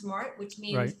sun smart, which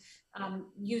means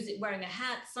wearing a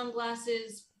hat,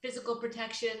 sunglasses, physical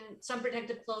protection, sun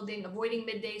protective clothing, avoiding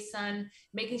midday sun,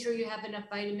 making sure you have enough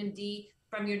vitamin D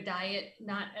from your diet,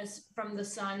 not as from the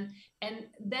sun. And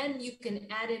then you can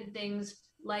add in things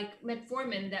like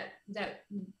metformin that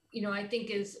I think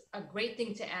is a great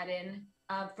thing to add in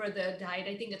for the diet.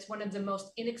 I think it's one of the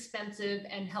most inexpensive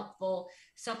and helpful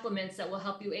supplements that will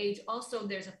help you age. Also,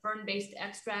 there's a fern-based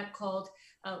extract called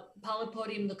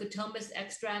Polypodium leucotomus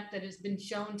extract that has been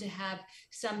shown to have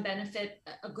some benefit,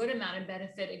 a good amount of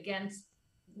benefit against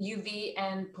UV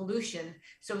and pollution.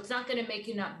 So it's not going to make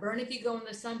you not burn if you go in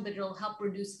the sun, but it'll help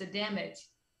reduce the damage,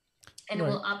 and it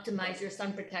will optimize your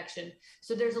sun protection.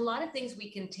 So there's a lot of things we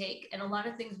can take and a lot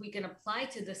of things we can apply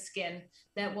to the skin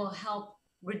that will help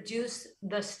reduce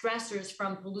the stressors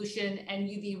from pollution and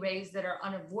UV rays that are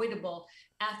unavoidable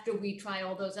after we try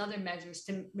all those other measures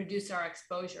to reduce our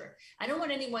exposure. I don't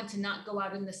want anyone to not go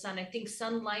out in the sun. I think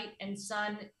sunlight and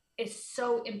sun is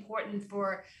so important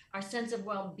for our sense of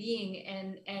well-being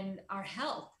and our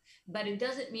health. but it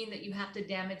doesn't mean that you have to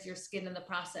damage your skin in the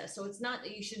process. So it's not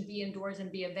that you should be indoors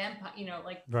and be a vampire,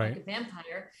 like a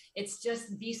vampire. It's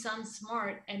just be sun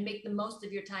smart and make the most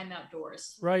of your time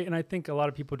outdoors. Right. And I think a lot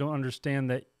of people don't understand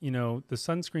that, the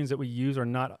sunscreens that we use are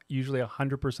not usually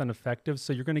 100% effective.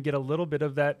 So you're going to get a little bit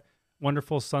of that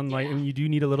wonderful sunlight, and you do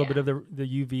need a little bit of the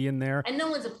UV in there. And no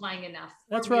one's applying enough.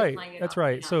 That's right. That's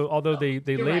right. Enough. So although they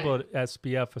label right. it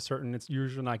SPF a certain, it's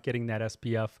usually not getting that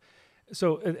SPF.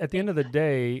 So at the end of the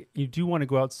day, you do want to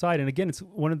go outside. And again, it's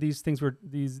one of these things where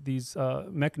these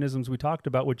mechanisms we talked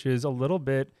about, which is a little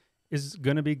bit is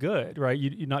going to be good, right?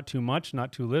 You not too much,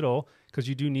 not too little, because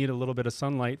you do need a little bit of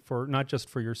sunlight for not just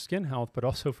for your skin health, but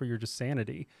also for your just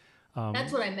sanity.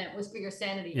 That's what I meant, was for your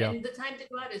sanity. Yeah. And the time to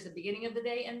go out is the beginning of the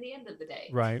day and the end of the day.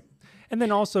 Right. And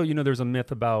then also, there's a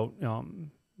myth about,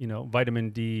 vitamin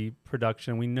D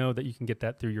production. We know that you can get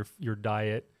that through your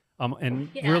diet. And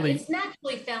really, it's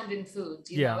naturally found in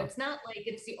foods. You know, it's not like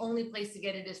it's the only place to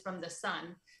get it is from the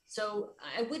sun. So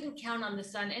I wouldn't count on the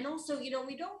sun. And also, we don't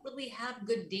really have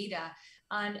good data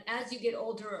on, as you get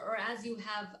older or as you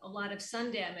have a lot of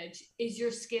sun damage, is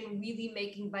your skin really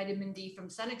making vitamin D from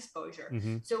sun exposure?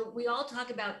 Mm-hmm. So we all talk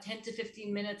about 10 to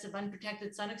 15 minutes of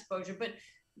unprotected sun exposure, but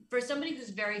for somebody who's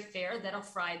very fair, that'll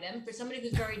fry them. For somebody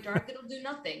who's very dark, it'll do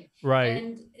nothing. Right.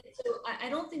 And so I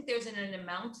don't think there's an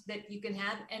amount that you can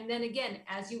have. And then again,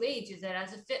 as you age, is that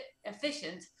as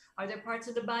efficient? Are there parts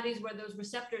of the bodies where those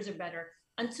receptors are better?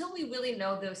 Until we really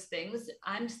know those things,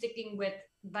 I'm sticking with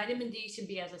vitamin D should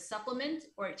be as a supplement,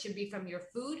 or it should be from your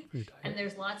food. And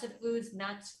there's lots of foods,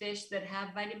 nuts, fish that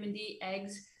have vitamin D,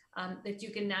 eggs that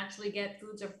you can naturally get.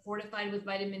 Foods are fortified with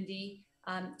vitamin D.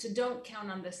 So don't count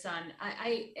on the sun.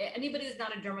 Anybody who's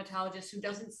not a dermatologist, who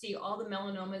doesn't see all the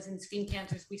melanomas and skin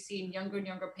cancers we see in younger and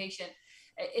younger patients,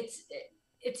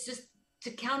 it's just to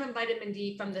count on vitamin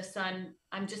D from the sun.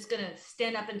 I'm just going to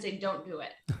stand up and say, don't do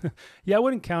it. Yeah, I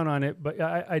wouldn't count on it, but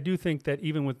I do think that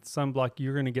even with sunblock,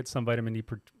 you're going to get some vitamin D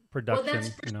production. Well, that's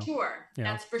for sure. Yeah.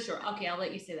 That's for sure. Okay, I'll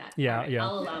let you say that. Yeah, right, yeah.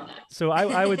 I'll allow that. So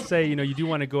I would say, you do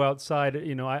want to go outside.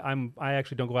 I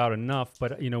actually don't go out enough,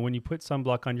 but when you put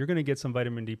sunblock on, you're going to get some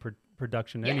vitamin D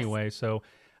production anyway. So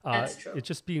that's true. It's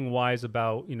just being wise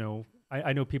about,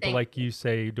 I know people like you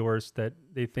say, Doris, that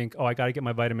they think, I got to get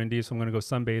my vitamin D, so I'm going to go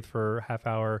sunbathe for a half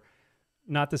hour.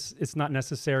 It's not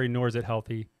necessary, nor is it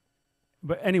healthy.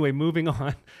 But anyway, moving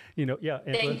on,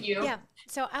 Thank you. Yeah.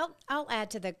 So I'll add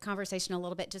to the conversation a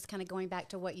little bit, just kind of going back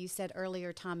to what you said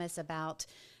earlier, Thomas, about,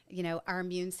 our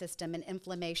immune system and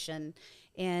inflammation.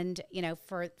 And,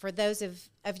 for those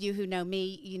of you who know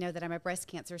me, you know that I'm a breast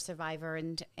cancer survivor.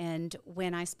 And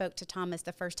when I spoke to Thomas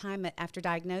the first time after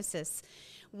diagnosis,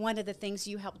 one of the things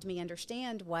you helped me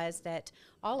understand was that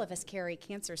all of us carry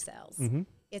cancer cells. Mm-hmm.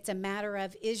 It's a matter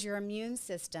of, is your immune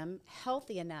system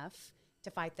healthy enough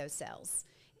to fight those cells?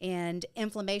 And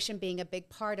inflammation being a big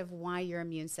part of why your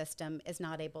immune system is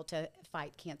not able to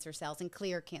fight cancer cells and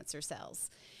clear cancer cells.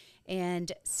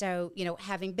 And so,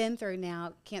 having been through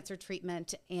now cancer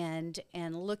treatment and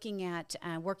looking at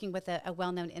working with a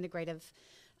well-known integrative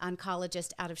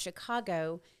oncologist out of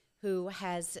Chicago, who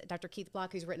has Dr. Keith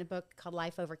Block, who's written a book called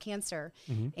Life Over Cancer.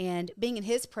 Mm-hmm. And being in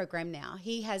his program now,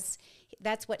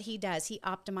 that's what he does. He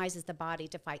optimizes the body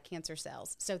to fight cancer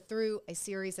cells. So through a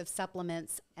series of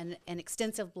supplements and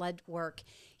extensive blood work,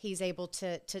 he's able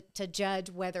to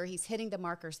judge whether he's hitting the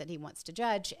markers that he wants to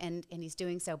judge. And he's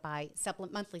doing so by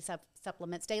monthly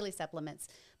supplements, daily supplements,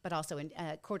 but also in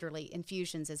quarterly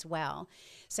infusions as well.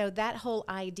 So that whole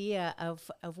idea of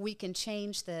we can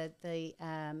change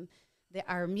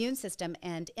our immune system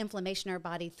and inflammation in our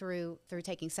body through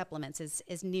taking supplements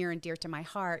is near and dear to my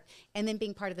heart. And then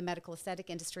being part of the medical aesthetic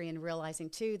industry and realizing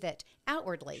too that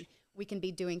outwardly we can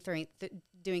be doing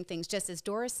things, just as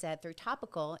Doris said, through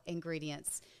topical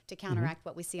ingredients to counteract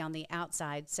what we see on the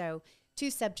outside. So two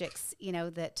subjects,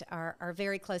 that are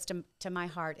very close to my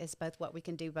heart is both what we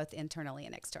can do both internally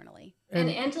and externally. And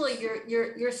Angela,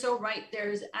 you're so right.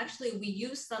 We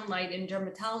use sunlight in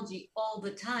dermatology all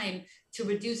the time to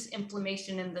reduce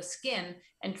inflammation in the skin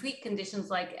and treat conditions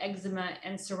like eczema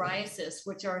and psoriasis,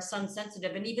 which are sun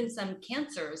sensitive, and even some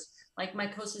cancers like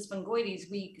mycosis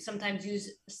fungoides. We sometimes use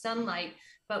sunlight,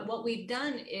 but what we've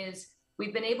done is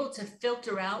we've been able to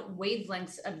filter out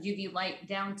wavelengths of UV light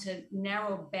down to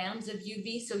narrow bands of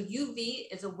UV. So UV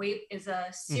is a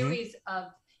series of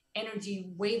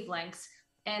energy wavelengths,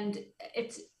 and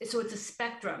it's a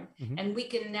spectrum, and we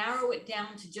can narrow it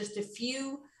down to just a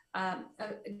few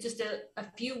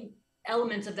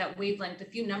elements of that wavelength, a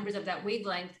few numbers of that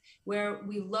wavelength, where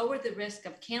we lower the risk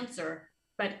of cancer,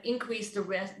 but increase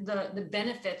the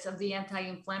benefits of the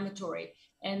anti-inflammatory.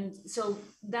 And so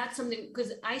that's something,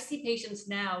 because I see patients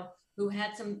now who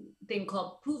had something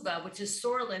called PUVA, which is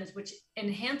psoralen, which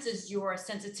enhances your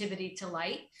sensitivity to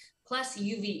light, plus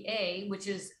UVA, which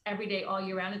is every day, all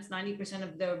year round. It's 90%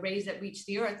 of the rays that reach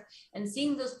the earth. And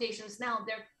seeing those patients now,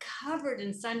 they're covered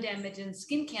in sun damage and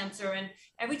skin cancer. And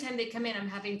every time they come in, I'm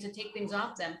having to take things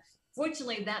off them.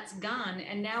 Fortunately, that's gone.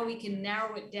 And now we can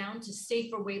narrow it down to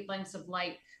safer wavelengths of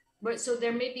light. So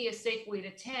there may be a safe way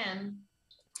to tan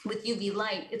with UV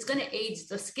light. It's going to age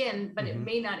the skin, but it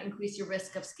may not increase your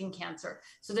risk of skin cancer.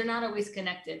 So they're not always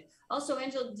connected. Also,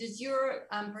 Angela, does your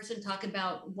person talk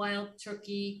about wild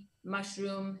turkey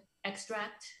mushroom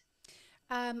extract?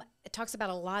 It talks about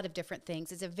a lot of different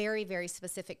things. It's a very, very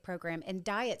specific program, and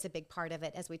diet's a big part of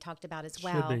it, as we talked about as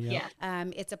well. Should be, yeah.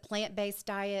 It's a plant-based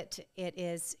diet. It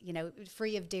is,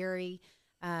 free of dairy.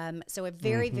 So a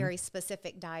very, very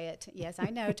specific diet. Yes, I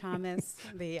know, Thomas.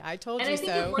 I told you so.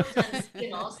 And I think it works on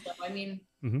skin also. I mean,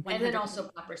 and then also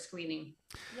proper screening.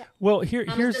 Yeah. Well,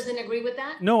 Thomas here's doesn't agree with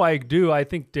that? No, I do. I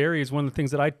think dairy is one of the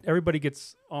things that everybody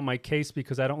gets on my case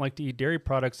because I don't like to eat dairy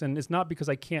products, and it's not because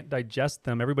I can't digest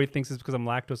them. Everybody thinks it's because I'm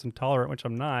lactose intolerant, which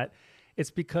I'm not.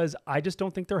 It's because I just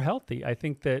don't think they're healthy. I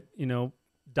think that,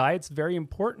 diet's very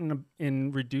important in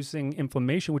reducing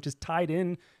inflammation, which is tied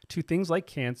in to things like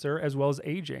cancer as well as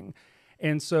aging.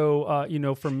 And so,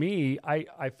 for me,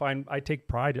 I find I take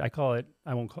pride.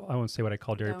 I won't say what I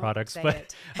call dairy products,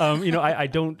 but I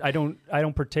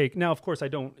don't partake. Now, of course, I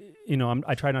don't.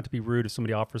 I try not to be rude if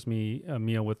somebody offers me a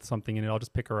meal with something in it. I'll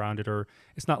just pick around it, or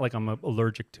it's not like I'm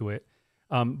allergic to it.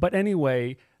 But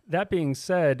anyway. That being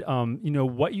said,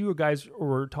 what you guys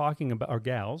were talking about, or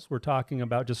gals were talking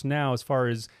about just now, as far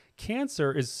as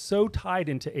cancer is so tied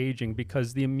into aging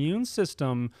because the immune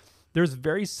system, there's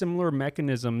very similar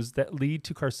mechanisms that lead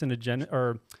to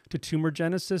to tumor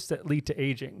genesis that lead to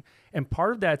aging. And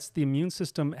part of that's the immune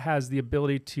system has the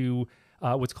ability to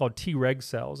what's called Treg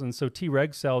cells. And so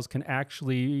Treg cells can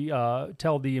actually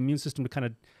tell the immune system to kind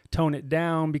of tone it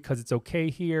down because it's okay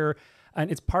here. And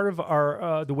it's part of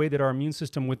our the way that our immune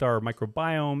system with our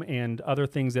microbiome and other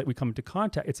things that we come into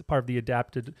contact, it's a part of the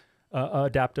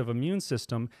adaptive immune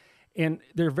system. And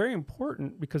they're very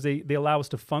important because they allow us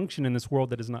to function in this world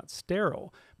that is not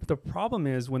sterile. But the problem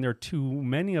is when there are too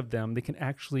many of them, they can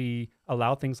actually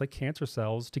allow things like cancer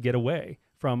cells to get away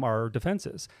from our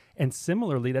defenses. And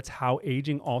similarly, that's how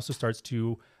aging also starts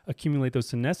to accumulate those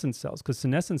senescent cells. Because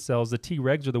senescent cells, the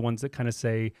Tregs are the ones that kind of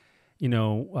say,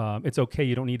 it's okay.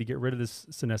 You don't need to get rid of this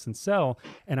senescent cell.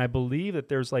 And I believe that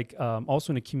there's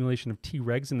also an accumulation of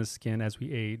Tregs in the skin as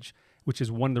we age, which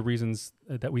is one of the reasons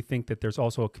that we think that there's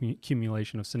also a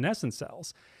accumulation of senescent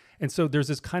cells. And so there's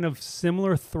this kind of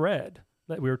similar thread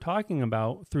that we were talking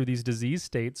about through these disease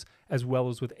states as well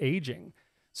as with aging.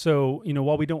 So,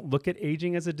 while we don't look at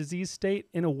aging as a disease state,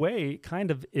 in a way, it kind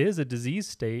of is a disease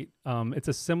state. It's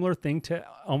a similar thing to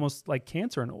almost like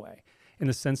cancer in a way, in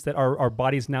the sense that our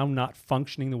body is now not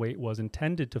functioning the way it was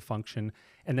intended to function.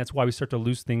 And that's why we start to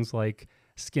lose things like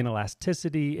skin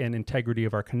elasticity and integrity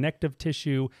of our connective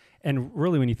tissue. And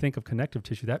really, when you think of connective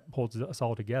tissue, that holds us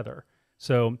all together.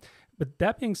 So, but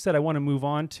that being said, I want to move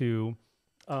on to...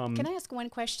 Can I ask one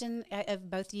question of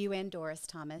both you and Doris,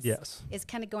 Thomas? Yes. Is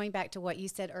kind of going back to what you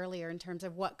said earlier in terms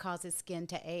of what causes skin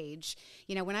to age.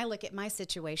 When I look at my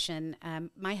situation,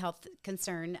 my health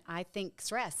concern, I think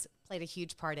stress played a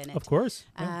huge part in it. Of course.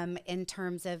 Yeah. In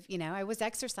terms of, I was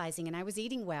exercising and I was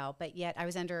eating well, but yet I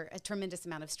was under a tremendous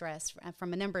amount of stress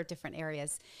from a number of different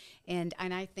areas. And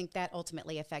I think that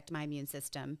ultimately affected my immune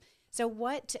system. So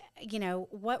what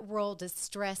role does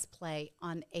stress play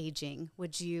on aging,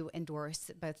 would you and Doris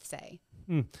both say?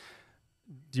 Do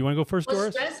you want to go first,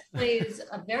 Doris? Stress plays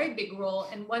a very big role.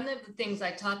 And one of the things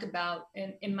I talk about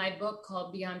in my book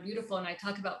called Beyond Beautiful, and I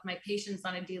talk about my patients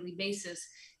on a daily basis,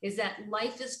 is that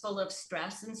life is full of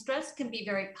stress, and stress can be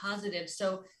very positive.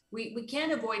 So we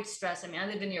can't avoid stress. I mean, I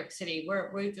live in New York City.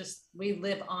 We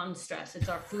live on stress. It's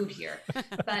our food here.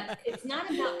 But it's not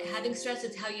about having stress.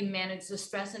 It's how you manage the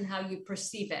stress and how you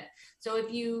perceive it. So if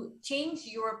you change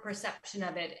your perception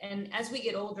of it, and as we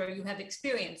get older, you have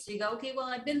experience. So you go, okay, well,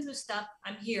 I've been through stuff.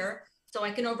 I'm here, so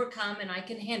I can overcome and I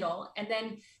can handle. And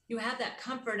then you have that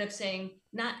comfort of saying,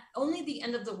 not only the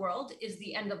end of the world is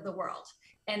the end of the world,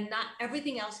 and not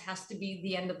everything else has to be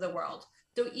the end of the world.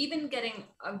 So even getting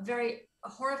a very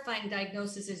horrifying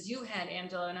diagnosis as you had,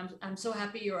 Angela, and I'm so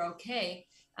happy you're okay,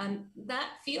 that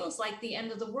feels like the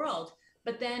end of the world.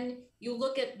 But then you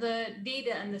look at the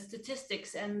data and the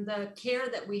statistics and the care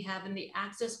that we have and the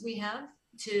access we have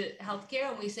to healthcare,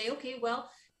 and we say, okay, well,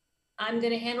 I'm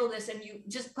going to handle this. And you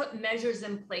just put measures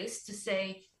in place to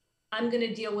say, I'm going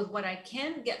to deal with what I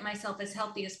can, get myself as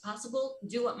healthy as possible,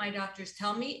 do what my doctors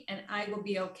tell me, and I will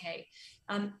be okay.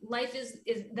 life is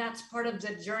that's part of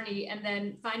the journey. And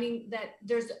then finding that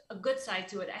there's a good side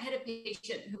to it. I had a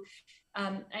patient who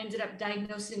I ended up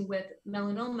diagnosing with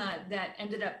melanoma that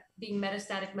ended up being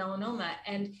metastatic melanoma.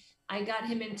 And I got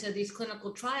him into these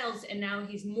clinical trials, and now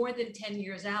he's more than 10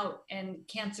 years out and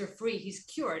cancer-free. He's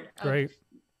cured of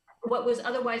what was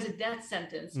otherwise a death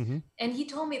sentence. And he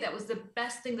told me that was the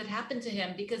best thing that happened to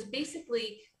him, because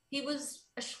basically he was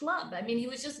a schlub. I mean, he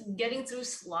was just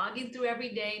slogging through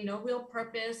every day, no real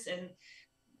purpose, and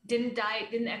didn't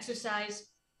diet, didn't exercise.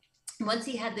 Once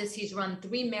he had this, he's run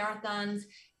 3 marathons.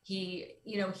 He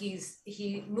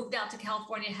moved out to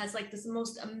California, has like this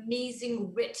most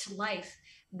amazing, rich life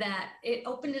that it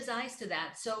opened his eyes to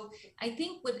that. So I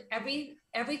think with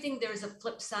everything, there's a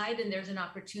flip side and there's an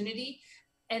opportunity.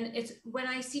 And it's when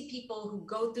I see people who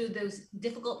go through those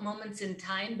difficult moments in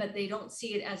time, but they don't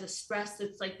see it as a stress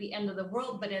that's like the end of the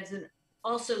world, but as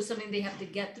also something they have to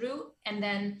get through. And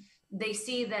then they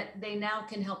see that they now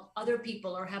can help other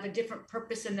people or have a different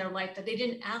purpose in their life that they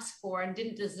didn't ask for and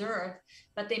didn't deserve,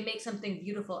 but they make something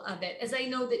beautiful of it, as I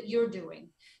know that you're doing.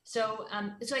 So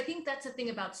I think that's the thing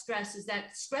about stress, is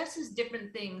that stress is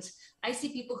different things. I see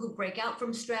people who break out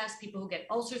from stress, people who get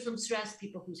ulcers from stress,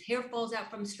 people whose hair falls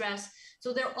out from stress.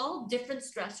 So they're all different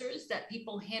stressors that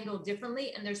people handle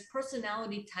differently. And there's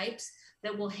personality types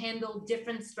that will handle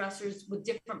different stressors with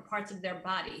different parts of their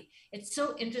body. It's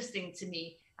so interesting to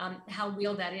me how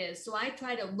real that is. So I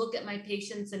try to look at my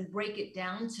patients and break it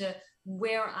down to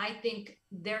where I think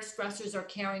their stressors are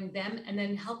carrying them, and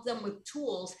then help them with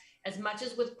tools as much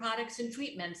as with products and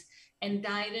treatments and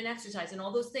diet and exercise and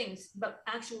all those things, but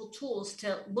actual tools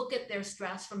to look at their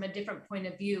stress from a different point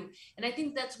of view. And I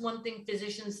think that's one thing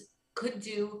physicians could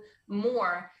do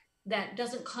more that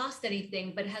doesn't cost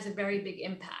anything, but has a very big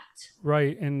impact.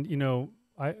 Right. And,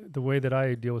 the way that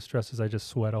I deal with stress is I just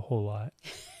sweat a whole lot.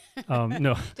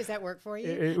 No. Does that work for you?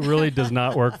 It really does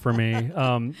not work for me.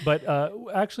 But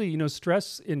actually,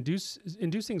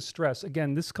 inducing stress,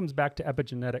 again, this comes back to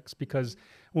epigenetics, because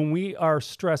when we are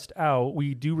stressed out,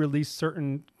 we do release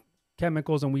certain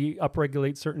chemicals and we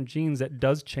upregulate certain genes that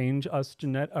does change us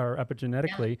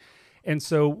epigenetically. Yeah. And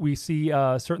so we see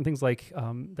certain things like,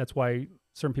 that's why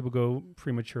certain people go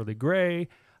prematurely gray,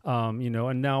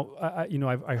 and now,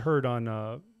 I heard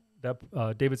on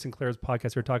that David Sinclair's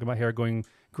podcast, we were talking about hair going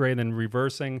gray and then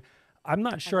reversing. I'm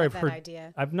not sure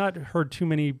I've not heard too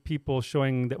many people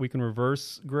showing that we can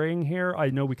reverse graying hair.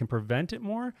 I know we can prevent it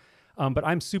more, but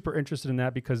I'm super interested in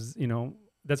that because,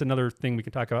 that's another thing we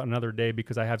can talk about another day,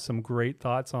 because I have some great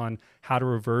thoughts on how to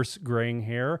reverse graying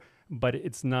hair, but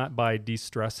it's not by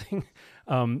de-stressing.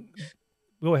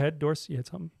 Go ahead, Doris, you had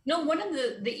something? No, one of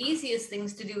the easiest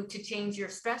things to do to change your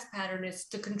stress pattern is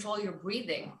to control your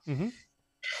breathing. Mm-hmm.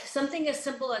 Something as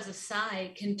simple as a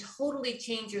sigh can totally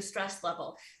change your stress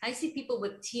level. I see people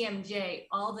with TMJ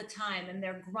all the time, and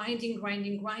they're grinding.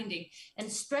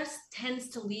 And stress tends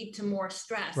to lead to more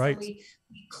stress. Right. And we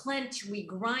clench, we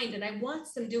grind, and I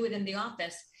watch them do it in the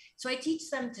office. So I teach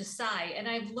them to sigh. And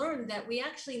I've learned that we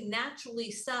actually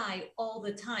naturally sigh all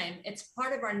the time. It's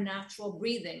part of our natural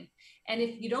breathing. And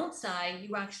if you don't sigh,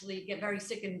 you actually get very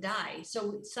sick and die.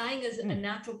 So sighing is a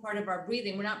natural part of our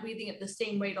breathing. We're not breathing at the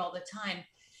same rate all the time.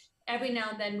 Every now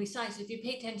and then we sigh. So if you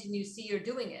pay attention, you see you're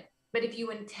doing it. But if you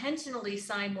intentionally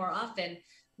sigh more often,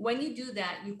 when you do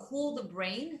that, you cool the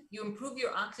brain, you improve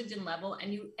your oxygen level,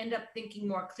 and you end up thinking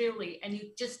more clearly, and you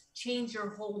just change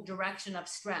your whole direction of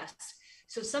stress.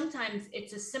 So sometimes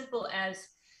it's as simple as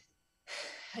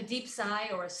a deep sigh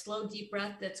or a slow, deep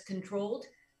breath that's controlled,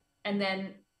 and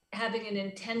then having an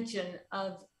intention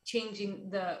of changing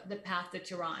the path that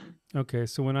you're on. Okay,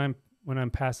 so when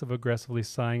I'm passive aggressively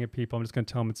sighing at people, I'm just going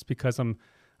to tell them it's because I'm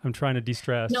trying to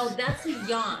de-stress. No, that's a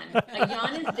yawn. A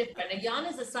yawn is different. A yawn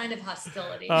is a sign of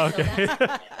hostility. Okay. So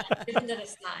that's different than a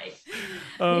sigh.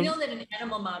 We know that in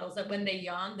animal models that when they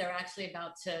yawn, they're actually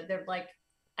they're like,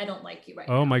 I don't like you right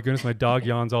now. Oh my goodness, my dog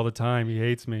yawns all the time. He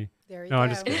hates me. There you go. I'm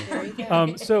just kidding. There you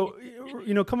go. So,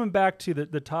 coming back to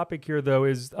the topic here, though,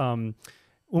 is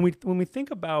when we think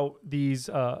about these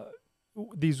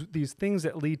things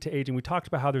that lead to aging, we talked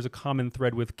about how there's a common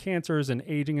thread with cancers and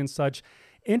aging and such.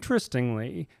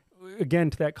 Interestingly,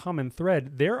 again, to that common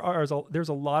thread, there's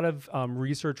a lot of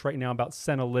research right now about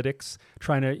senolytics,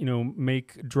 trying to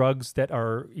make drugs that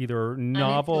are either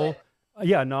novel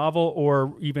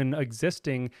or even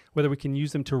existing, whether we can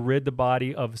use them to rid the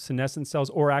body of senescent cells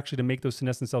or actually to make those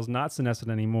senescent cells not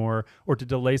senescent anymore or to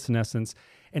delay senescence.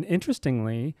 And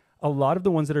interestingly, a lot of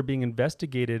the ones that are being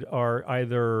investigated are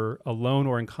either alone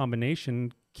or in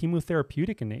combination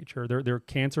chemotherapeutic in nature. They're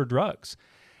cancer drugs.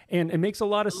 And it makes a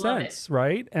lot of Love it. sense,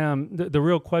 right? The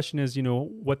real question is,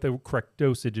 what the correct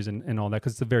dosage is and all that,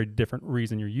 because it's a very different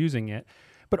reason you're using it.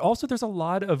 But also there's a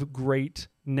lot of great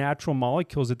natural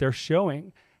molecules that they're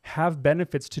showing have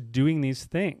benefits to doing these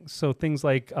things. So things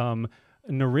like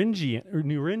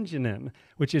naringenin,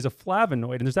 which is a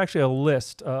flavonoid. And there's actually a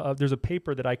list. There's a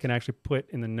paper that I can actually put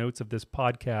in the notes of this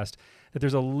podcast, that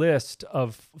there's a list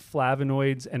of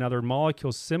flavonoids and other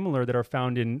molecules similar that are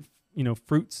found in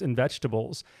fruits and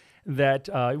vegetables that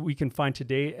we can find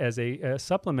today as a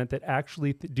supplement that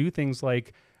actually do things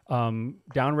like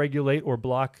downregulate or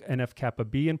block NF-kappa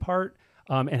B in part,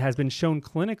 and has been shown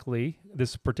clinically.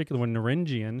 This particular one,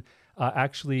 naringenin,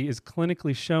 actually is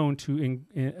clinically shown to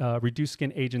reduce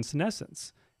skin age and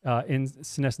senescence in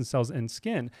senescent cells in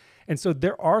skin. And so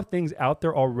there are things out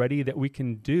there already that we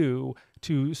can do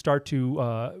to start to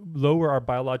lower our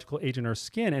biological age in our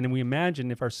skin. And we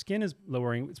imagine if our skin is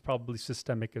lowering, it's probably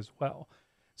systemic as well.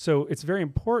 So it's very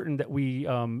important that we,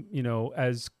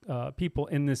 as people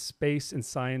in this space in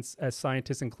science, as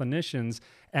scientists and clinicians,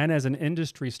 and as an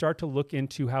industry, start to look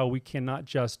into how we can not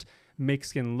just make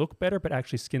skin look better, but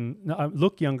actually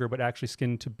look younger, but actually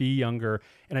skin to be younger.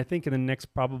 And I think in the next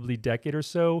probably decade or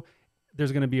so,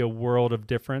 there's going to be a world of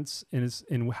difference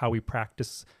in how we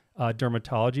practice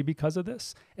dermatology because of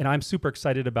this. And I'm super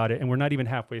excited about it. And we're not even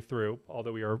halfway through,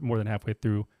 although we are more than halfway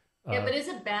through. Yeah, but is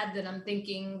it bad that I'm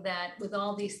thinking that with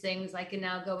all these things, I can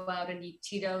now go out and eat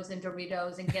Cheetos and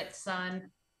Doritos and get sun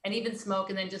and even smoke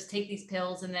and then just take these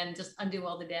pills and then just undo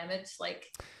all the damage? Like,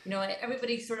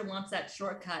 everybody sort of wants that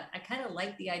shortcut. I kind of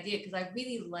like the idea because I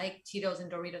really like Cheetos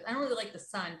and Doritos. I don't really like the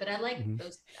sun, but I like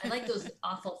those. I like those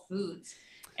awful foods.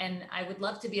 And I would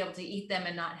love to be able to eat them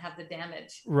and not have the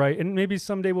damage. Right. And maybe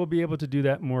someday we'll be able to do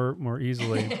that more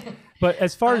easily. But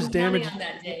as far as damage,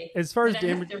 as far as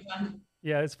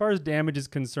damage is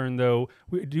concerned, though,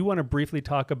 we do want to briefly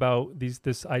talk about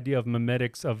this idea of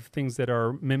mimetics, of things that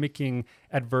are mimicking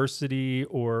adversity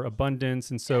or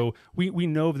abundance. And so we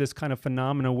know of this kind of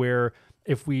phenomena where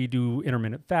if we do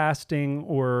intermittent fasting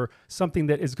or something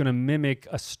that is going to mimic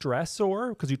a stressor,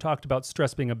 because you talked about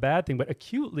stress being a bad thing, but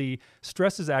acutely,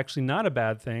 stress is actually not a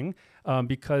bad thing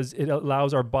because it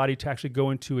allows our body to actually go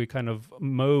into a kind of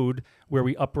mode where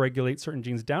we upregulate certain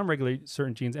genes, downregulate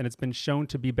certain genes, and it's been shown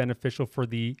to be beneficial for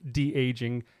the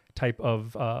de-aging type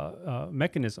of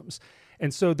mechanisms.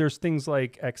 And so there's things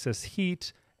like excess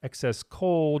heat, excess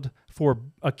cold for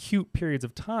acute periods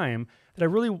of time that I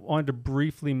really wanted to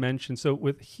briefly mention. So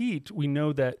with heat, we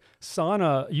know that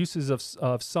uses of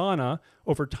sauna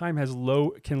over time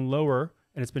can lower,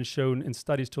 and it's been shown in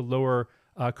studies to lower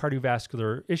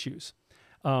cardiovascular issues.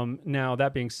 Now,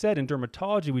 that being said, in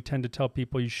dermatology, we tend to tell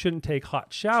people you shouldn't take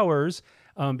hot showers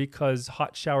because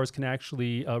hot showers can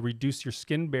actually reduce your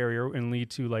skin barrier and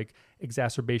lead to like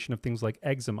exacerbation of things like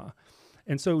eczema.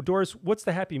 And so, Doris, what's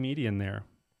the happy median there?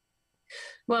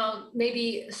 Well,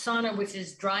 maybe sauna, which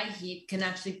is dry heat, can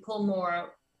actually pull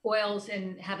more oils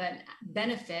and have a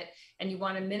benefit. And you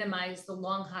want to minimize the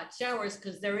long hot showers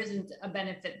because there isn't a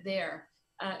benefit there.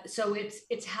 So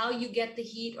it's how you get the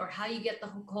heat or how you get the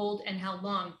cold and how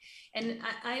long. And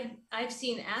I've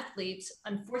seen athletes,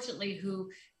 unfortunately, who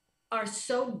are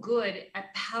so good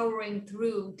at powering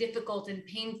through difficult and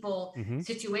painful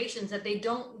situations that they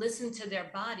don't listen to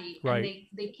their body and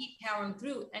they keep powering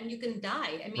through, and you can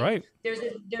die. I mean,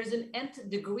 there's an nth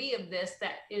degree of this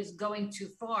that is going too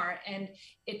far, and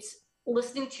it's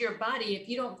listening to your body. If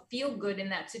you don't feel good in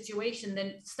that situation,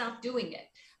 then stop doing it.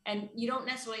 And you don't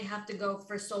necessarily have to go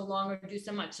for so long or do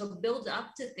so much. So build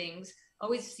up to things.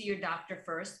 Always see your doctor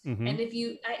first. And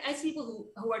if I see people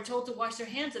who are told to wash their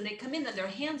hands and they come in and their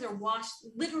hands are washed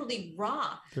literally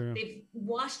raw. True. They've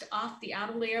washed off the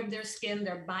outer layer of their skin.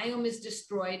 Their biome is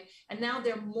destroyed. And now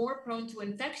they're more prone to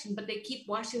infection, but they keep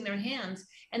washing their hands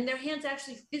and their hands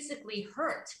actually physically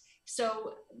hurt.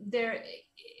 So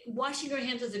washing your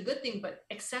hands is a good thing, but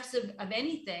excessive of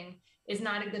anything is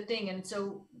not a good thing. And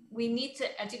so we need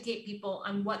to educate people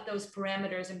on what those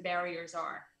parameters and barriers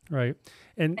are. Right.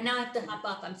 And now I have to hop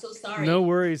off. I'm so sorry. No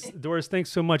worries. Doris, thanks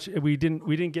so much. We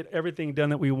didn't get everything done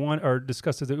that we want or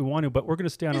discussed that we want to, but we're going to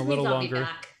stay on a little longer.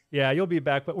 Yeah, you'll be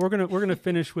back, but we're going to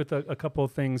finish with a couple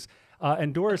of things.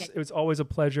 And Doris, It was always a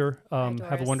pleasure.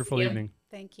 Have a wonderful evening.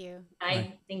 Thank you.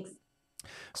 Bye. Thanks.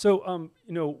 So,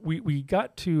 we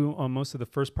got to most of the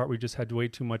first part. We just had way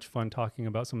too much fun talking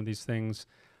about some of these things.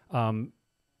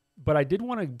 But I did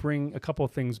want to bring a couple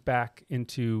of things back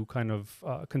into kind of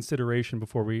consideration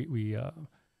before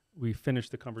we finish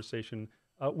the conversation.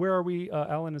 Where are we,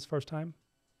 Alan, as far as time?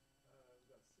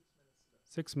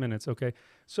 6 minutes, okay.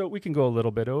 So we can go a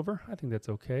little bit over. I think that's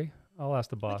okay. I'll ask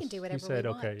the boss. We can do whatever he said,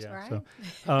 we okay, want, yeah.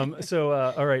 right? So,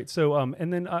 all right. So,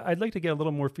 and then I'd like to get a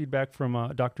little more feedback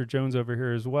from Dr. Jones over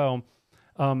here as well.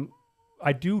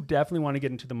 I do definitely want to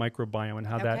get into the microbiome and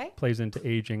how that plays into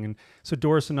aging. And so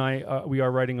Doris and I, we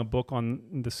are writing a book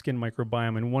on the skin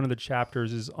microbiome, and one of the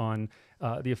chapters is on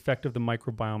the effect of the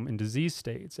microbiome in disease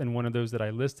states. And one of those that I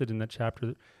listed in that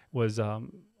chapter was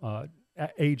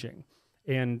aging.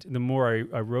 And the more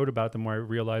I wrote about it, the more I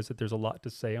realized that there's a lot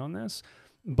to say on this.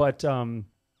 But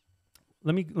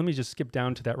let me just skip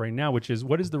down to that right now, which is,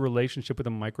 what is the relationship with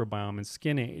the microbiome and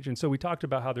skin age? And so we talked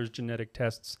about how there's genetic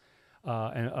tests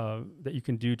that you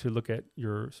can do to look at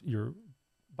your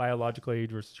biological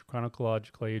age versus your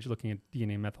chronological age, looking at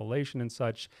DNA methylation and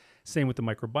such. Same with the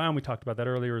microbiome. We talked about that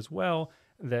earlier as well,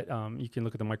 that you can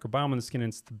look at the microbiome in the skin, and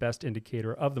it's the best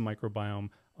indicator of the microbiome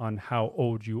on how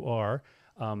old you are.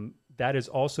 That is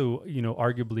also,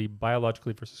 arguably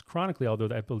biologically versus chronically,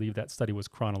 although I believe that study was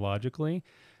chronologically.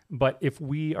 But if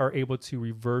we are able to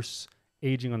reverse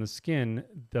aging on the skin,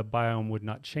 the biome would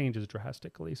not change as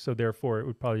drastically. So therefore, it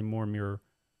would probably more mirror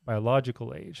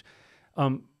biological age.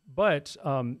 But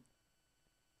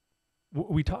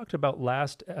we talked about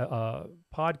last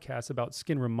podcast about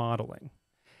skin remodeling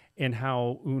and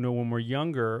how, when we're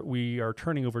younger, we are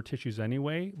turning over tissues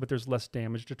anyway, but there's less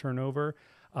damage to turn over.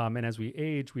 And as we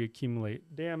age, we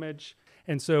accumulate damage.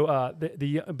 And so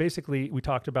basically, we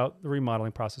talked about the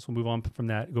remodeling process. We'll move on from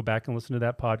that. Go back and listen to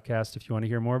that podcast if you want to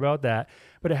hear more about that.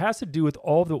 But it has to do with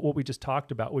all what we just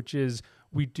talked about, which is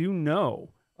we do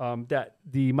know that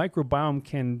the microbiome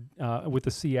can, with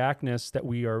the C. acnes that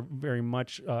we are very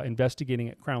much investigating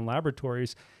at Crown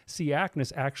Laboratories, C.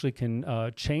 acnes actually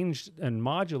can change and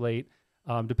modulate,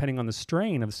 depending on the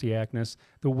strain of C. acnes,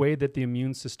 the way that the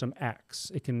immune system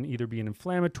acts. It can either be an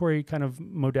inflammatory kind of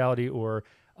modality or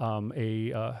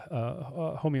a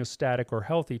homeostatic or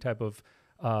healthy type of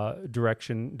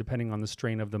direction, depending on the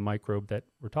strain of the microbe that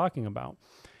we're talking about.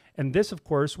 And this, of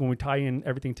course, when we tie in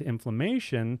everything to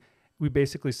inflammation, we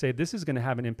basically say this is going to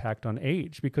have an impact on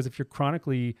age, because if you're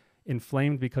chronically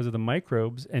inflamed because of the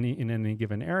microbes in any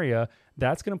given area,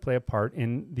 that's going to play a part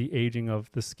in the aging of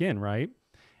the skin, right?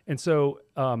 And so,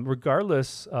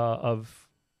 regardless of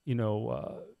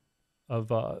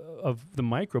the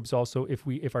microbes, also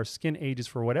if our skin ages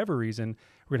for whatever reason,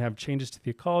 we're gonna have changes to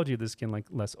the ecology of the skin, like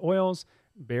less oils,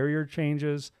 barrier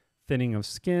changes, thinning of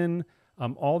skin.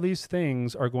 All these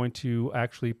things are going to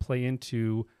actually play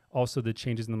into also the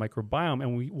changes in the microbiome.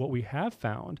 And what we have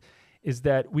found is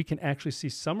that we can actually see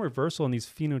some reversal in these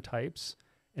phenotypes.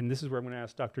 And this is where I'm going to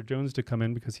ask Dr. Jones to come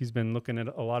in, because he's been looking at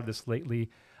a lot of this lately.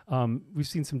 We've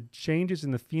seen some changes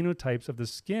in the phenotypes of the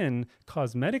skin,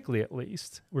 cosmetically at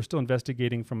least. We're still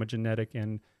investigating from a genetic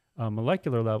and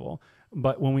molecular level.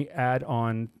 But when we add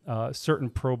on certain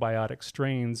probiotic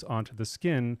strains onto the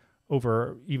skin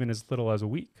over even as little as a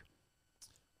week.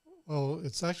 Well,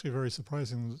 it's actually very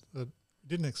surprising that we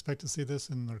didn't expect to see this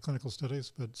in our clinical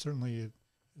studies, but certainly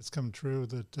it's come true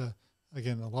that,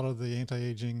 again, a lot of the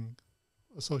anti-aging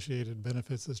associated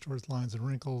benefits as towards lines and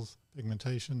wrinkles,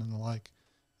 pigmentation and the like,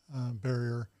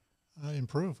 barrier,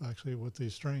 improve actually with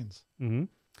these strains. Mm-hmm.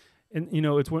 And,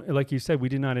 it's like you said, we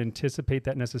did not anticipate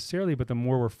that necessarily, but the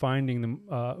more we're finding, the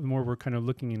more we're kind of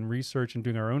looking in research and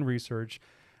doing our own research,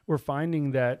 we're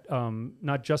finding that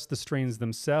not just the strains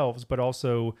themselves, but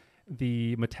also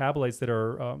the metabolites that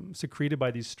are secreted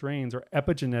by these strains are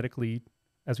epigenetically,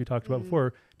 as we talked about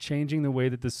before, changing the way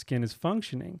that the skin is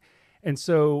functioning. And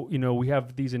so, we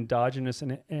have these endogenous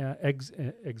and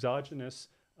exogenous,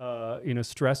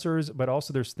 stressors, but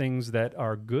also there's things that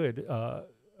are good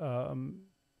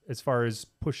as far as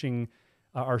pushing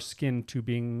our skin to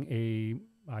being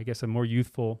a more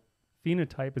youthful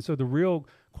phenotype. And so the real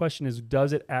question is,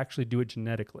 does it actually do it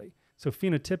genetically? So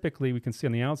phenotypically, we can see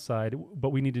on the outside, but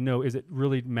we need to know, is it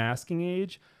really masking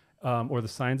age or the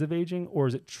signs of aging, or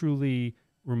is it truly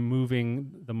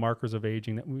removing the markers of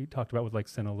aging that we talked about with like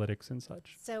senolytics and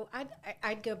such? So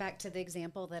I'd go back to the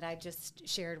example that I just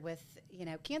shared with,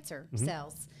 cancer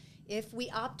cells. If we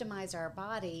optimize our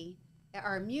body,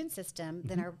 our immune system,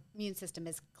 then our immune system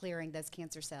is clearing those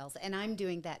cancer cells. And I'm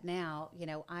doing that now.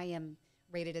 I am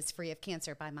rated as free of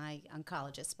cancer by my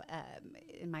oncologist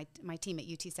in my team at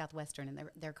UT Southwestern and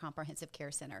their comprehensive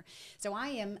care center. So I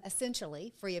am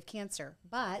essentially free of cancer,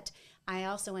 but I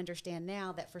also understand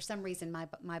now that for some reason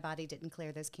my body didn't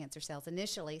clear those cancer cells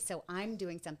initially. So I'm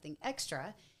doing something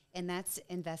extra, and that's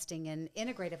investing in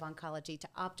integrative oncology to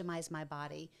optimize my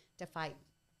body to fight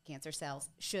cancer cells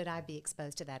should I be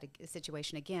exposed to that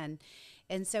situation again.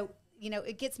 And so,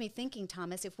 it gets me thinking,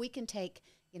 Thomas, if we can take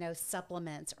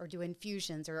supplements or do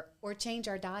infusions or change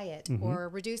our diet or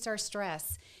reduce our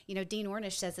stress. Dean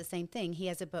Ornish says the same thing. He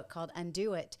has a book called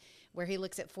Undo It, where he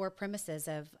looks at 4 premises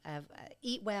of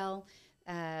eat well,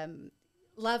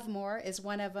 love more is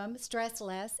one of them, stress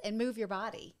less, and move your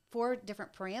body. 4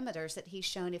 different parameters that he's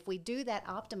shown. If we do that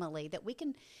optimally, that we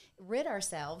can rid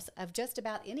ourselves of just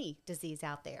about any disease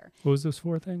out there. What was those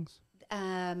 4 things?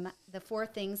 The 4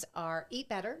 things are eat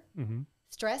better,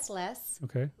 stress less,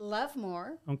 love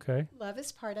more. Okay. Love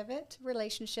is part of it.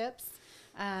 Relationships.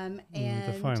 And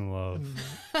define love.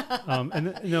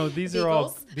 These Beagles. are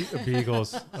all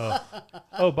beagles.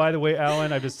 Oh, by the way,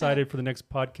 Alan, I've decided for the next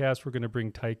podcast we're going to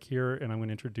bring Tyke here, and I'm going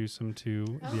to introduce him to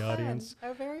the audience.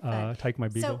 Oh, very fun. Tyke, my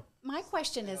beagle. So my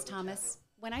question is, Thomas,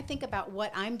 when I think about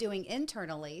what I'm doing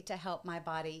internally to help my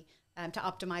body to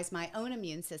optimize my own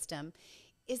immune system,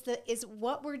 is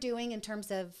what we're doing in terms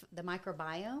of the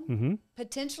microbiome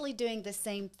potentially doing the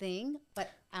same thing, but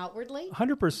outwardly?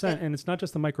 100%. And it's not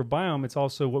just the microbiome. It's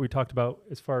also what we talked about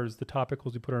as far as the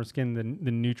topicals we put on our skin, the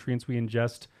nutrients we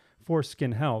ingest for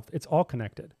skin health. It's all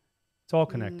connected. It's all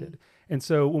connected. And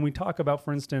so when we talk about,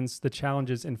 for instance, the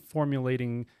challenges in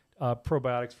formulating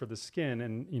probiotics for the skin,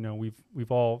 and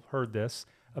we've all heard this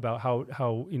about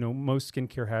how most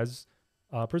skincare has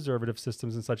preservative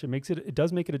systems and such. It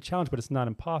does make it a challenge, but it's not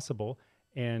impossible.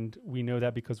 And we know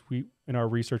that because in our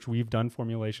research, we've done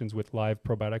formulations with live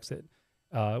probiotics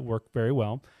that work very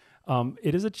well.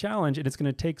 It is a challenge, and it's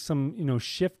going to take some,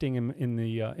 shifting in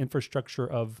the infrastructure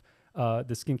of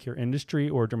the skincare industry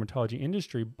or dermatology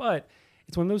industry. But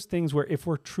it's one of those things where if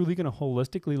we're truly going to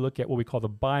holistically look at what we call the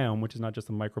biome, which is not just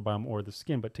the microbiome or the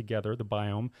skin, but together the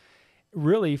biome,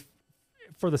 really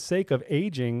for the sake of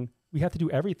aging, we have to do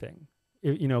everything.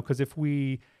 Because if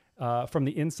we, from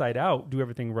the inside out, do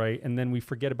everything right, and then we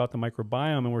forget about the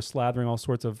microbiome and we're slathering all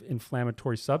sorts of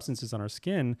inflammatory substances on our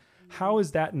skin, how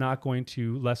is that not going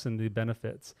to lessen the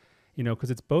benefits? Because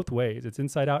it's both ways. It's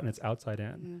inside out and it's outside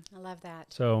in. I love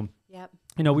that. So,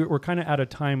 we're kind of out of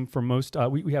time for most.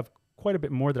 We have quite a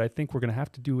bit more that I think we're going to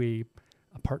have to do a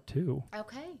part 2.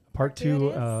 Okay. Part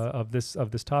 2 of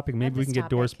this topic. Maybe we can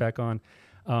get Doris back on.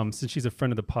 Since she's a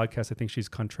friend of the podcast, I think she's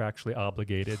contractually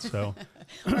obligated. So,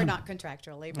 or not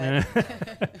contractually,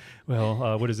 but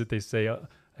well, what is it they say?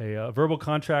 A verbal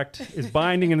contract is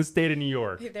binding in the state of New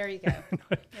York. There you go.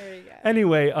 There you go.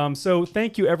 Anyway, so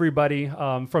thank you everybody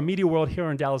from Media World here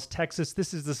in Dallas, Texas.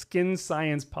 This is the Skin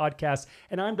Science Podcast,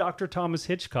 and I'm Dr. Thomas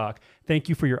Hitchcock. Thank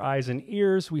you for your eyes and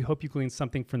ears. We hope you gleaned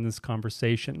something from this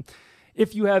conversation.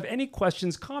 If you have any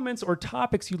questions, comments, or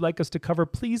topics you'd like us to cover,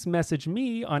 please message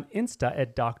me on Insta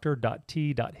at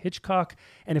dr.t.hitchcock.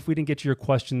 And if we didn't get to your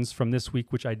questions from this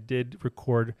week, which I did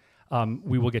record,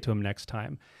 we will get to them next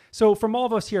time. So from all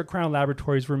of us here at Crown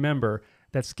Laboratories, remember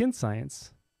that skin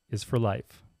science is for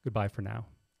life. Goodbye for now.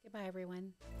 Goodbye,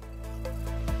 everyone.